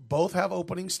they both have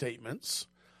opening statements,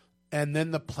 and then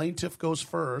the plaintiff goes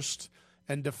first,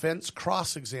 and defense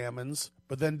cross-examines,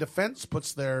 but then defense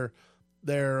puts their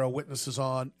witnesses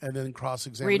on, and then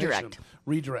cross-examination.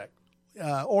 Redirect.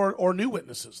 Or new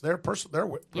witnesses. They're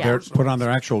put on their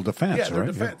actual defense. Yeah, their right?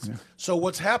 defense. Yeah. So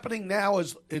what's happening now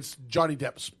is it's Johnny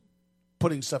Depp's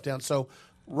putting stuff down. So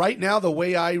right now, the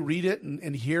way I read it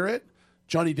and hear it,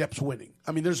 Johnny Depp's winning.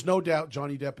 I mean, there's no doubt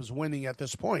Johnny Depp is winning at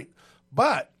this point.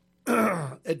 But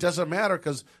it doesn't matter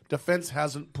because defense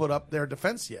hasn't put up their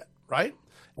defense yet, right?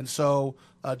 And so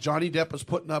Johnny Depp is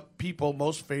putting up people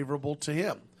most favorable to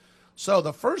him. So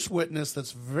the first witness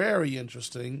that's very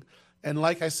interesting, and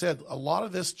like I said, a lot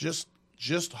of this just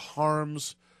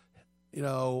harms,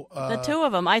 the two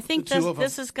of them. I think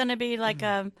this is going to be like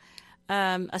a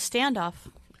standoff.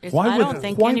 Why would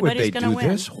they do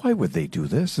this? Why would they do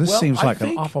this? This seems like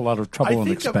an awful lot of trouble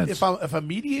and expense. If a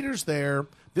mediator's there,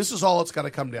 this is all it's got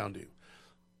to come down to.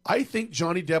 I think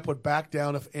Johnny Depp would back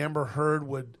down if Amber Heard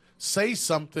would say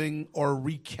something or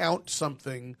recount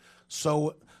something.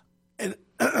 So, and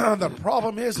the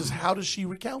problem is how does she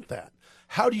recount that?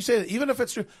 How do you say that? Even if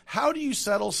it's true, how do you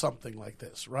settle something like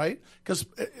this, right? Because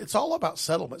it's all about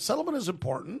settlement. Settlement is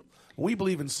important. We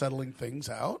believe in settling things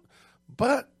out.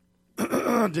 But,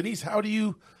 Denise, how do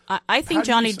you... I think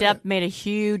Johnny Depp made a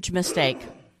huge mistake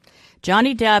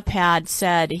Johnny Depp had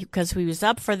said, because he was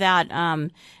up for that,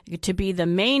 to be the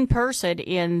main person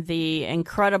in the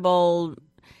Incredible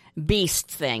Beast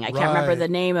thing. I can't remember the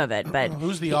name of it, but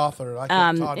who's the author? I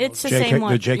can't it's the same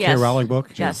one. The J.K. Rowling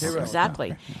book. Yes,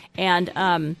 exactly.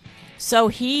 And so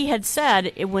he had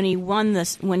said when he won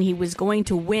this, when he was going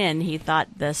to win, he thought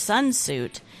the Sun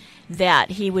suit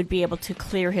that he would be able to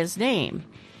clear his name.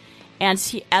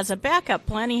 And as a backup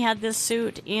plan, he had this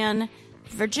suit in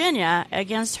Virginia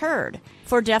against Heard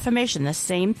for defamation, the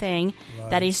same thing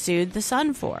that he sued the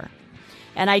Sun for.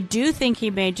 And I do think he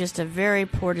made just a very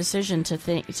poor decision to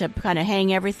kind of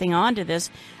hang everything on to this.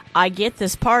 I get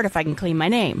this part if I can clean my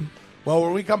name. Well,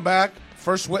 when we come back,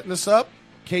 first witness up,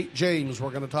 Kate James,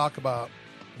 we're going to talk about.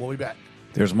 We'll be back.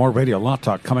 There's more Radio Law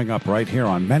Talk coming up right here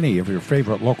on many of your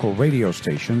favorite local radio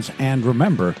stations. And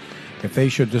remember, if they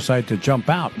should decide to jump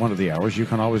out one of the hours, you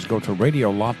can always go to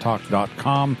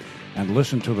radiolawtalk.com and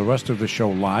listen to the rest of the show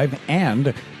live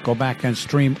and go back and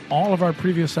stream all of our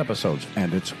previous episodes.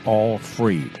 And it's all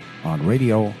free on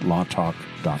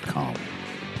radiolawtalk.com.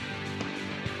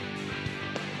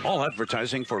 All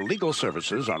advertising for legal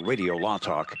services on Radio Law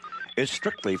Talk is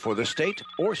strictly for the state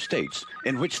or states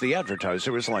in which the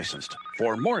advertiser is licensed.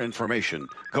 For more information,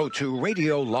 go to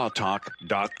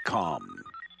radiolawtalk.com.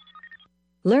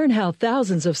 Learn how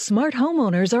thousands of smart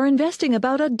homeowners are investing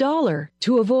about $1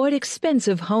 to avoid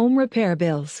expensive home repair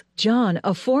bills. John,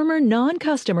 a former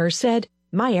non-customer, said,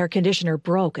 "My air conditioner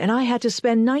broke and I had to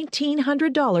spend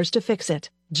 $1,900 to fix it."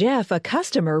 Jeff, a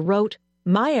customer, wrote,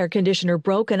 "My air conditioner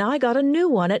broke and I got a new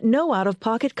one at no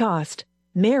out-of-pocket cost."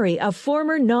 Mary, a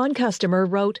former non-customer,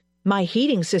 wrote, "My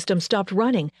heating system stopped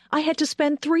running. I had to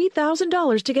spend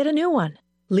 $3,000 to get a new one."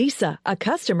 Lisa, a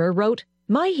customer, wrote,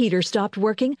 "My heater stopped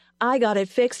working. I got it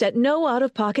fixed at no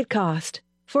out-of-pocket cost."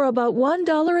 For about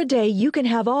 $1 a day, you can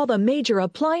have all the major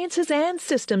appliances and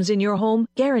systems in your home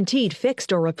guaranteed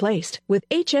fixed or replaced with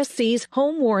HSC's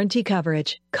home warranty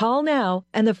coverage. Call now,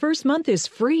 and the first month is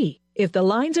free. If the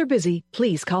lines are busy,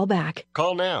 please call back.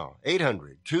 Call now,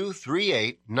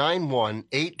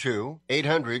 800-238-9182,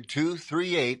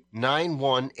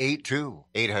 800-238-9182,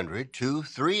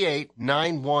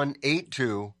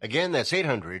 800-238-9182. Again, that's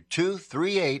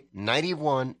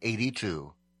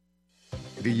 800-238-9182.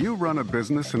 Do you run a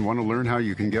business and want to learn how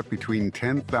you can get between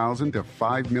 $10,000 to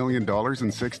 $5 million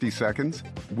in 60 seconds?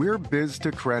 We're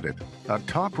Biz2Credit, a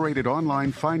top-rated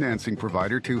online financing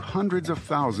provider to hundreds of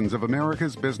thousands of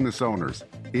America's business owners.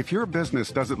 If your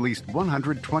business does at least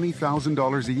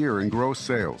 $120,000 a year in gross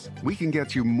sales, we can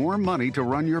get you more money to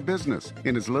run your business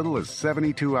in as little as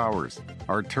 72 hours.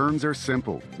 Our terms are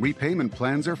simple, repayment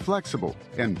plans are flexible,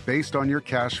 and based on your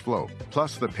cash flow.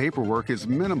 Plus, the paperwork is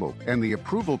minimal and the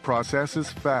approval process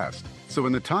is fast. So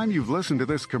in the time you've listened to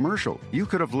this commercial, you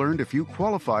could have learned if you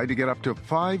qualify to get up to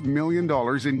 $5 million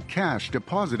in cash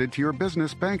deposited to your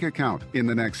business bank account in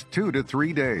the next 2 to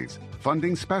 3 days.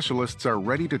 Funding specialists are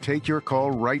ready to take your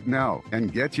call right now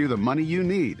and get you the money you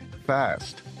need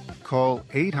fast. Call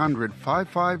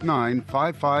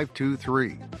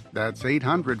 800-559-5523. That's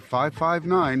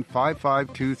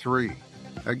 800-559-5523.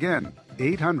 Again,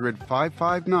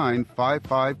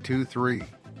 800-559-5523.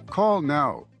 Call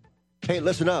now. Hey,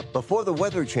 listen up. Before the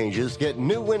weather changes, get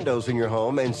new windows in your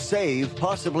home and save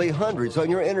possibly hundreds on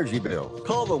your energy bill.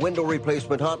 Call the Window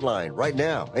Replacement Hotline right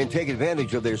now and take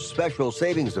advantage of their special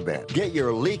savings event. Get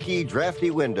your leaky,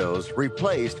 drafty windows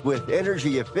replaced with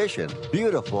energy-efficient,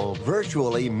 beautiful,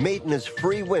 virtually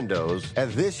maintenance-free windows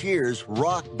at this year's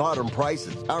rock-bottom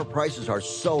prices. Our prices are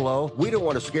so low, we don't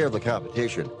want to scare the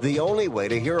competition. The only way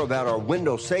to hear about our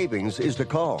window savings is to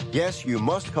call. Yes, you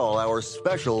must call our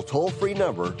special toll-free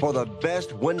number for the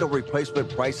best window replacement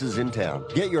prices in town.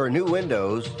 Get your new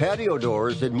windows, patio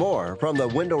doors, and more from the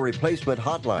Window Replacement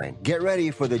Hotline. Get ready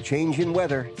for the change in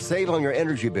weather. Save on your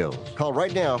energy bills. Call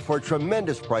right now for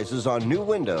tremendous prices on new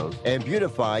windows and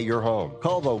beautify your home.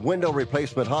 Call the Window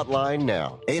Replacement Hotline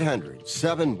now.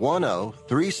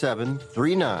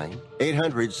 800-710-3739.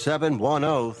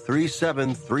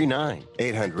 800-710-3739.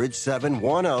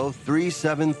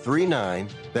 800-710-3739.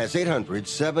 That's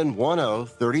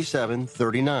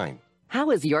 800-710-3739.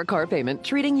 How is your car payment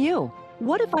treating you?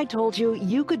 What if I told you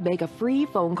you could make a free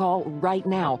phone call right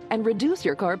now and reduce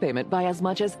your car payment by as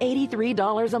much as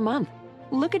 $83 a month?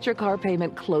 Look at your car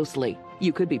payment closely.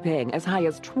 You could be paying as high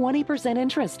as 20%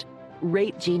 interest.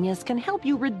 Rate Genius can help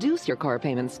you reduce your car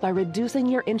payments by reducing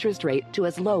your interest rate to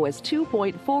as low as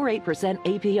 2.48%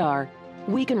 APR.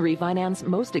 We can refinance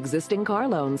most existing car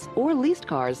loans or leased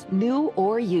cars, new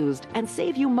or used, and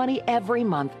save you money every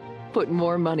month. Put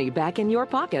more money back in your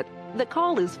pocket. The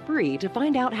call is free to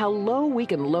find out how low we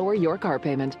can lower your car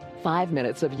payment. 5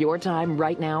 minutes of your time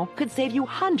right now could save you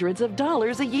hundreds of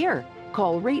dollars a year.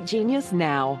 Call Rate Genius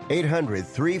now.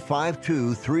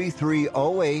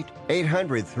 800-352-3308.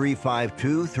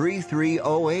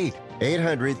 800-352-3308.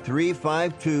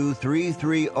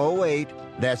 800-352-3308.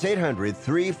 That's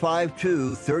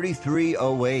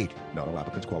 800-352-3308. Not all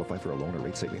applicants qualify for a loan or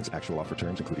rate savings. Actual offer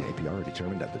terms, including APR, are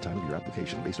determined at the time of your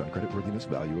application based on creditworthiness,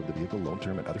 value of the vehicle, loan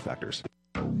term, and other factors.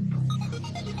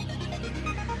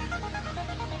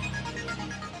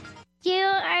 You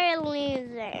are a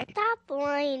loser. Stop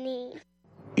whining.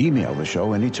 Email the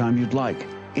show anytime you'd like.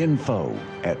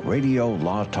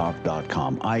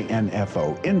 info@radiolawtalk.com.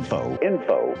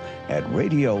 info at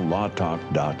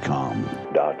radiolawtalk.com.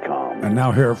 And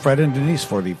now here are Fred and Denise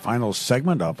for the final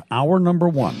segment of hour number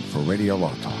 1 for Radio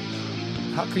Law Talk.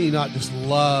 How can you not just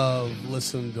love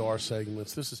listening to our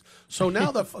segments? This is so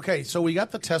now so we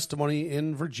got the testimony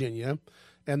in Virginia,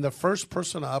 and the first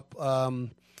person up,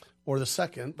 or the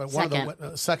second, but one of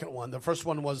the second one. The first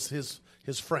one was his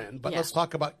friend. But let's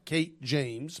talk about Kate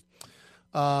James.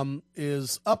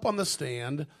 Is up on the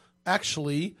stand.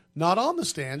 Actually, not on the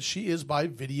stand. She is by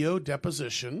video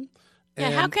deposition.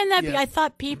 Yeah, how can that be? I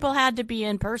thought people had to be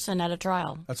in person at a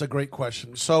trial. That's a great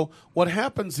question. So what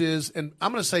happens is, and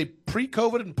I'm going to say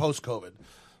pre-COVID and post-COVID.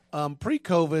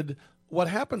 Pre-COVID, what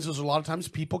happens is a lot of times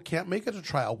people can't make it to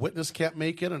trial. Witness can't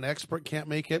make it. An expert can't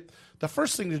make it. The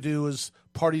first thing to do is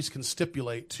parties can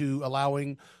stipulate to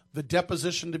allowing the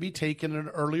deposition to be taken at an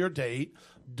earlier date.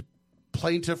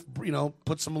 Plaintiff,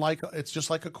 puts them it's just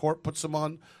like a court, puts them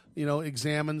on,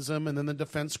 examines them, and then the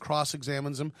defense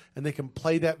cross-examines them, and they can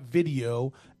play that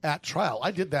video at trial.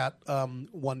 I did that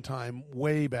one time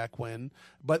way back when,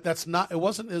 but it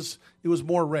was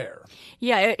more rare.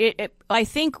 Yeah, I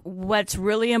think what's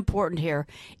really important here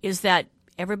is that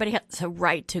everybody has a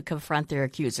right to confront their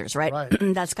accusers, right?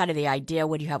 That's kind of the idea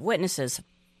when you have witnesses.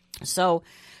 So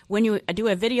when you do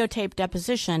a videotape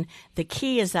deposition, the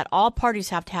key is that all parties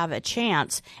have to have a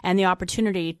chance and the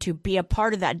opportunity to be a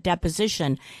part of that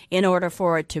deposition in order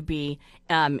for it to be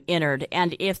entered.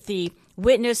 And if the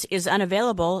witness is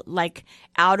unavailable, like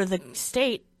out of the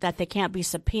state, that they can't be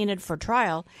subpoenaed for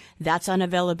trial, that's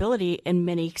unavailability in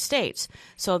many states.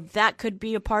 So that could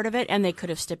be a part of it, and they could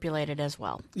have stipulated as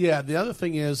well. Yeah, the other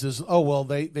thing is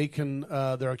they can,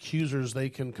 their accusers, they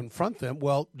can confront them.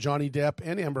 Well, Johnny Depp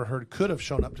and Amber Heard could have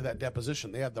shown up to that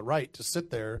deposition. They had the right to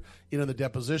sit there in the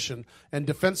deposition. And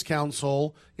defense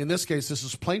counsel, in this case, this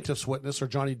is plaintiff's witness or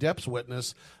Johnny Depp's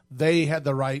witness, they had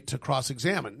the right to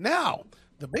cross-examine. Now,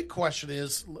 the big question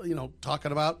is,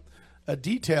 talking about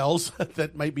details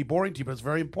that might be boring to you, but it's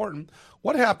very important.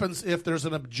 What happens if there's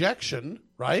an objection,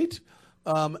 right?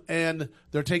 And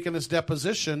they're taking this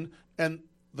deposition and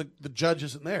the judge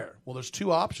isn't there? Well, there's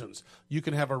two options. You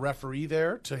can have a referee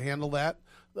there to handle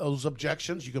those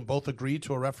objections. You can both agree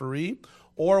to a referee.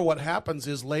 Or what happens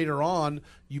is later on,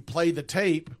 you play the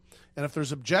tape, and if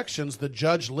there's objections, the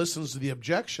judge listens to the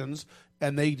objections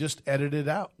and they just edit it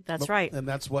out. That's right. And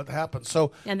that's what happens.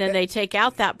 And then they take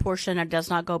out that portion and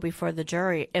does not go before the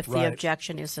jury if the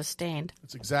objection is sustained.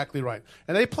 That's exactly right.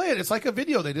 And they play it. It's like a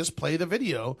video. They just play the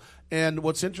video. And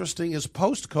what's interesting is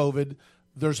post-COVID,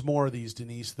 there's more of these,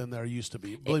 Denise, than there used to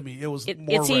be. Believe me, it's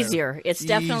rare. Easier. It's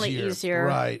definitely easier.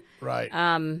 Right.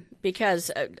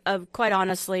 Because quite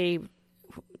honestly,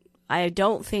 I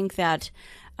don't think that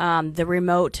the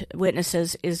remote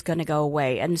witnesses is going to go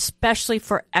away, and especially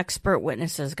for expert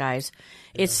witnesses, guys.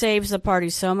 Yeah. It saves the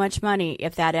party so much money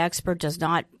if that expert does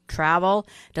not travel,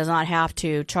 does not have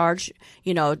to charge,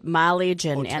 mileage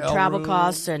and travel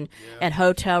costs and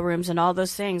hotel rooms and all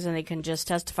those things, and they can just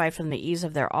testify from the ease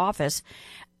of their office.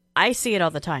 I see it all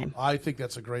the time. I think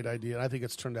that's a great idea, and I think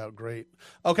it's turned out great.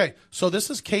 Okay, so this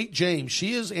is Kate James.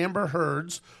 She is Amber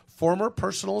Heard's former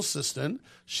personal assistant.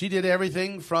 She did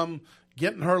everything from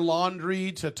getting her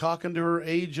laundry to talking to her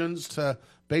agents to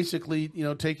basically,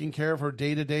 taking care of her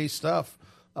day-to-day stuff.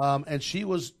 And she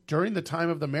was, during the time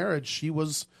of the marriage, she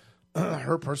was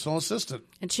her personal assistant.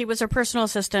 And she was her personal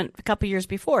assistant a couple years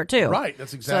before, too. Right,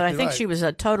 that's exactly right. So I think she was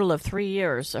a total of 3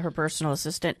 years, her personal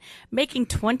assistant, making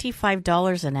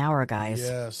 $25 an hour, guys.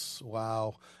 Yes,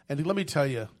 wow. And let me tell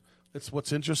you,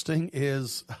 what's interesting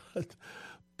is,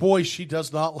 boy, she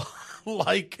does not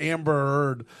like Amber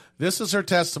Heard. This is her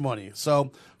testimony.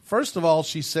 So, first of all,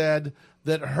 she said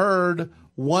that Heard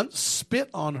once spit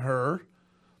on her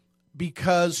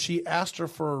because she asked her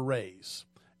for a raise,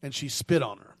 and she spit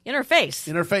on her. In her face.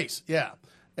 In her face, yeah.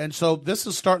 And so this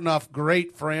is starting off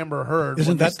great for Amber Heard.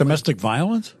 Isn't that domestic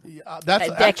violence?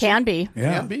 That can be.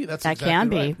 Can be. That's that exactly can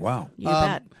be. right. Wow. You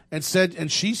bet.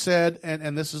 And she said,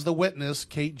 and this is the witness,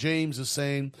 Kate James is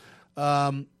saying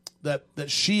that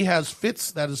she has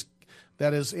fits, that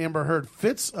is Amber Heard,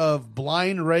 fits of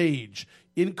blind rage,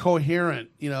 incoherent,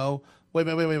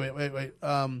 wait,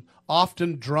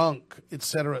 often drunk, et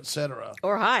cetera.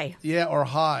 Or high. Yeah, or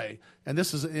high. And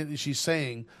this is, she's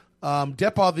saying,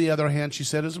 Depp, on the other hand, she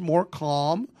said, is more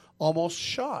calm, almost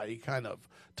shy kind of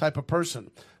type of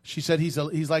person. She said he's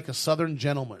like a Southern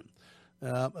gentleman.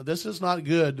 This is not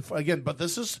good. But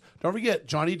this is, don't forget,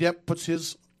 Johnny Depp puts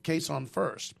his case on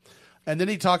first. And then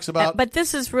he talks about... But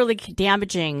this is really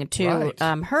damaging to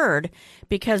Heard,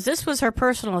 because this was her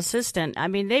personal assistant. I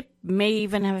mean, they may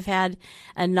even have had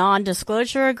a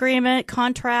non-disclosure agreement,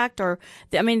 contract, or...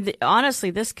 honestly,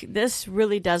 this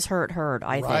really does hurt Heard,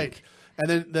 I think. And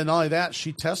then not only that,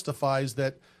 she testifies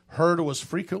that Heard was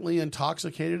frequently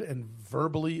intoxicated and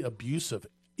verbally abusive,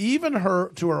 even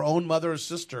to her own mother or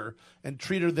sister, and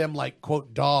treated them like,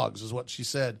 quote, dogs, is what she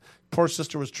said. Poor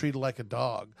sister was treated like a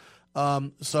dog.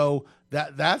 So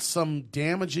that's some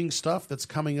damaging stuff that's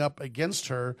coming up against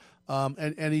her.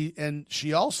 And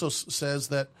she also says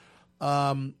that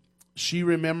she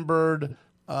remembered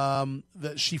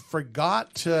that she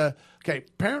forgot to. Okay,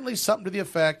 apparently something to the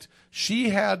effect she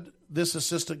had this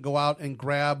assistant go out and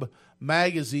grab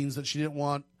magazines that she didn't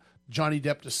want Johnny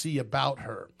Depp to see about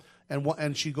her.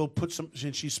 And she go put some.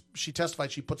 She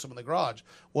testified she put some in the garage.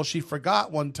 Well, she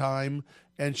forgot one time,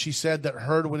 and she said that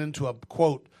Heard went into a,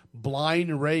 quote,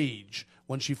 blind rage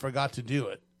when she forgot to do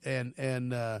it, and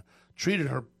treated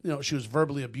her. She was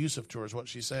verbally abusive to her, is what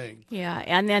she's saying. Yeah,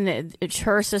 and then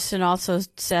her assistant also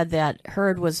said that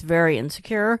Heard was very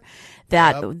insecure.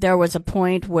 That there was a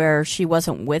point where she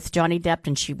wasn't with Johnny Depp,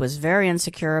 and she was very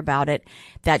insecure about it.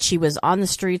 That she was on the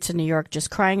streets in New York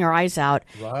just crying her eyes out,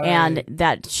 and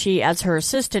that she, as her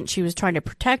assistant, she was trying to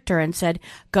protect her and said,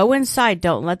 "Go inside.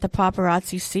 Don't let the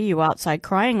paparazzi see you outside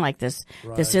crying like this.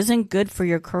 This isn't good for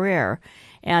your career."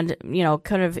 And,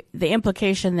 kind of the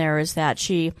implication there is that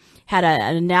she had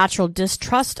a natural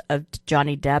distrust of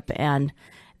Johnny Depp and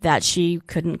that she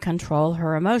couldn't control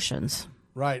her emotions.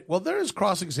 Right. Well, there is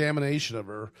cross-examination of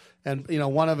her. And,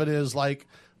 one of it is like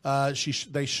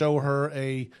they show her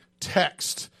a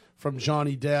text from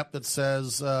Johnny Depp that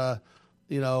says,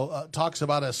 talks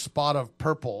about a spot of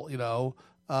purple,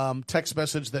 text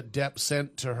message that Depp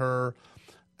sent to her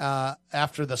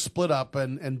after the split up,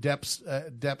 and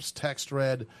Depp's text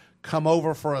read, "Come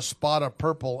over for a spot of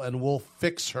purple and we'll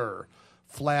fix her.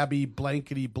 Flabby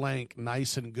blankety blank,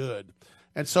 nice and good."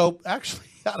 And so actually,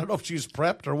 I don't know if she was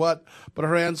prepped or what, but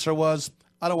her answer was,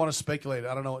 "I don't want to speculate.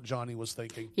 I don't know what Johnny was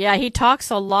thinking." Yeah, he talks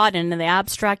a lot in the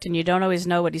abstract, and you don't always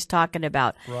know what he's talking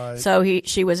about. Right. So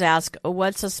she was asked,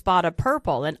 "What's a spot of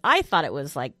purple?" And I thought it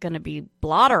was like going to be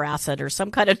blotter acid or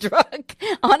some kind of drug,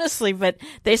 honestly. But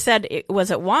they said,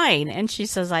 "Was it wine?" And she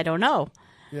says, "I don't know."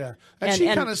 Yeah, and she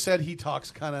kind of said he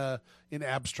talks kind of in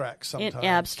abstract sometimes. In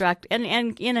abstract, and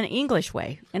in an English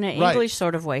way, in an English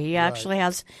sort of way. He actually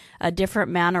has a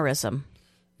different mannerism.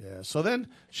 Yeah. So then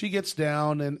she gets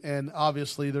down, and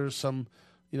obviously there's some,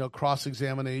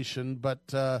 cross-examination. But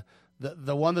the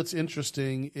one that's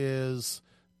interesting is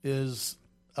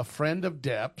a friend of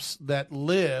Depp's that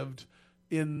lived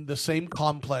in the same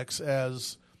complex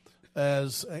as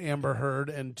Amber Heard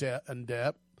and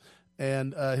Depp,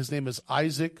 and his name is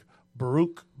Isaac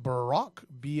Baruch, Baruch.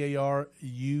 I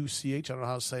don't know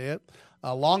how to say it.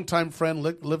 A longtime friend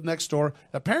lived next door.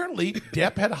 Apparently,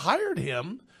 Depp had hired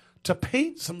him to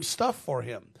paint some stuff for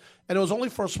him. And it was only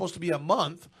supposed to be a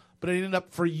month, but it ended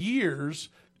up for years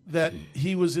that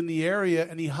he was in the area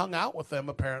and he hung out with them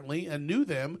apparently and knew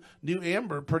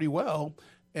Amber pretty well.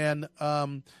 And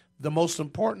the most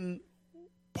important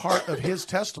part of his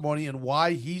testimony and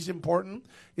why he's important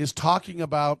is talking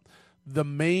about the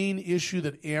main issue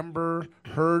that Amber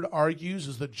Heard argues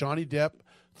is that Johnny Depp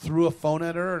threw a phone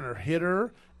at her and hit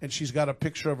her, and she's got a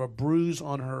picture of a bruise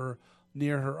on her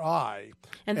near her eye.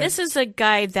 And this is a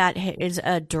guy that is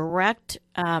a direct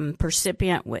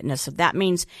percipient witness. That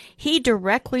means he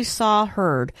directly saw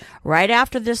Heard right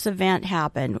after this event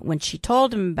happened when she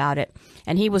told him about it,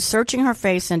 and he was searching her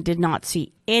face and did not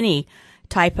see any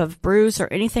type of bruise or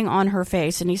anything on her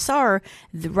face. And he saw her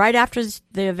right after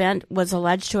the event was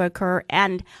alleged to occur,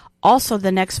 and also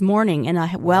the next morning in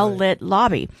a well-lit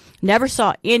lobby. Never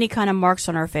saw any kind of marks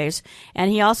on her face.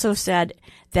 And he also said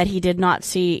that he did not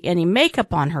see any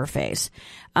makeup on her face.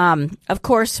 Of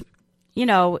course,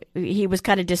 he was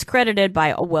kind of discredited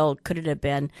by, could it have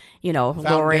been,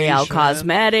 L'Oreal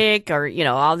Cosmetic or,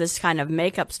 all this kind of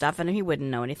makeup stuff, and he wouldn't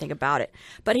know anything about it.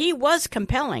 But he was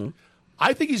compelling.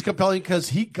 I think he's compelling because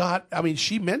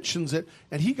she mentions it,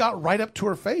 and he got right up to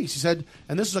her face. He said,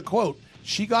 and this is a quote,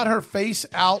 "She got her face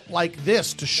out like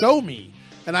this to show me,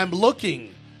 and I'm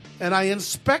looking, and I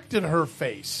inspected her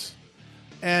face."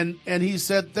 And he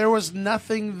said, there was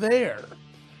nothing there.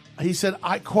 He said,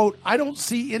 I quote, "I don't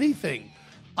see anything.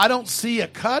 I don't see a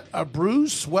cut, a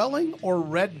bruise, swelling, or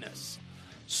redness."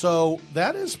 So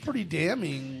that is pretty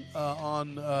damning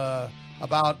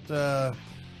about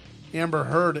Amber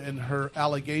Heard and her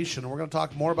allegation. We're going to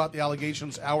talk more about the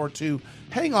allegations hour 2.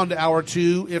 Hang on to hour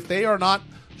 2. If they are not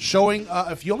showing,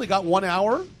 if you only got 1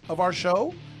 hour of our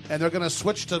show and they're going to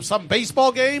switch to some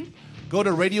baseball game, go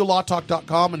to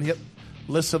radiolawtalk.com and hit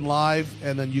listen live,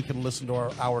 and then you can listen to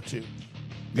our hour 2.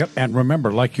 Yep, and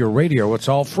remember, like your radio, it's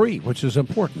all free, which is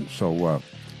important. So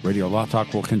Radio Law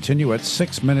Talk will continue at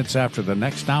 6 minutes after the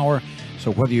next hour.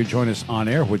 So whether you join us on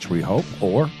air, which we hope,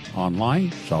 or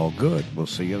online, it's all good. We'll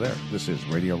see you there. This is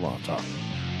Radio Law Talk.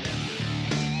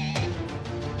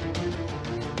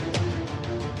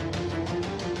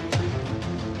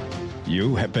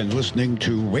 You have been listening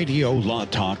to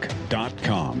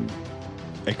RadioLawTalk.com,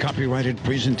 a copyrighted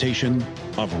presentation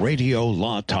of Radio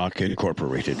Law Talk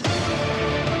Incorporated.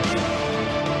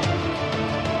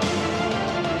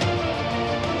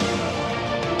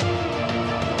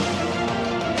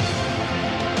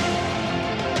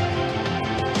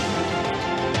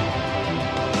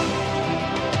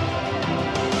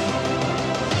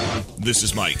 This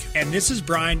is Mike. And this is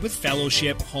Brian with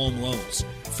Fellowship Home Loans.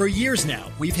 For years now,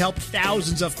 we've helped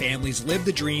thousands of families live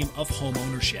the dream of home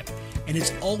ownership. And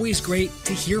it's always great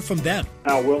to hear from them.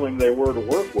 How willing they were to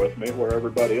work with me, where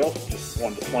everybody else just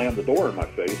wanted to slam the door in my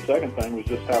face. Second thing was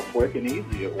just how quick and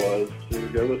easy it was to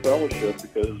go with Fellowship,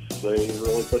 because they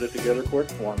really put it together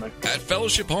quick for me. At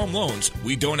Fellowship Home Loans,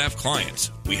 we don't have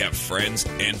clients. We have friends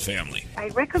and family. I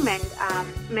recommend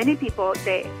many people.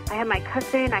 I have my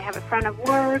cousin, I have a friend of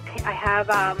work, I have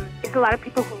it's a lot of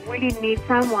people who really need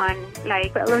someone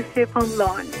like Fellowship Home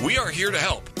Loans. We are here to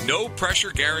help. No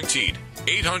pressure guaranteed.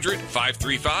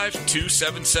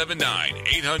 800-535-2779.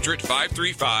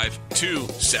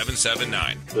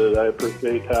 800-535-2779. I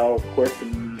appreciate how quick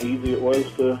and easy it was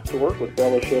to work with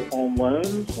Fellowship Home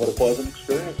Loans. What a pleasant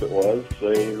experience it was.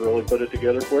 They really put it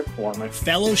together quick for me.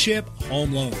 Fellowship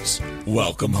Home Loans.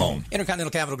 Welcome home. Intercontinental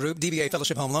Capital Group, DBA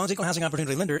Fellowship Home Loans, Equal Housing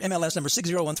Opportunity Lender, MLS number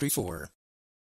 60134.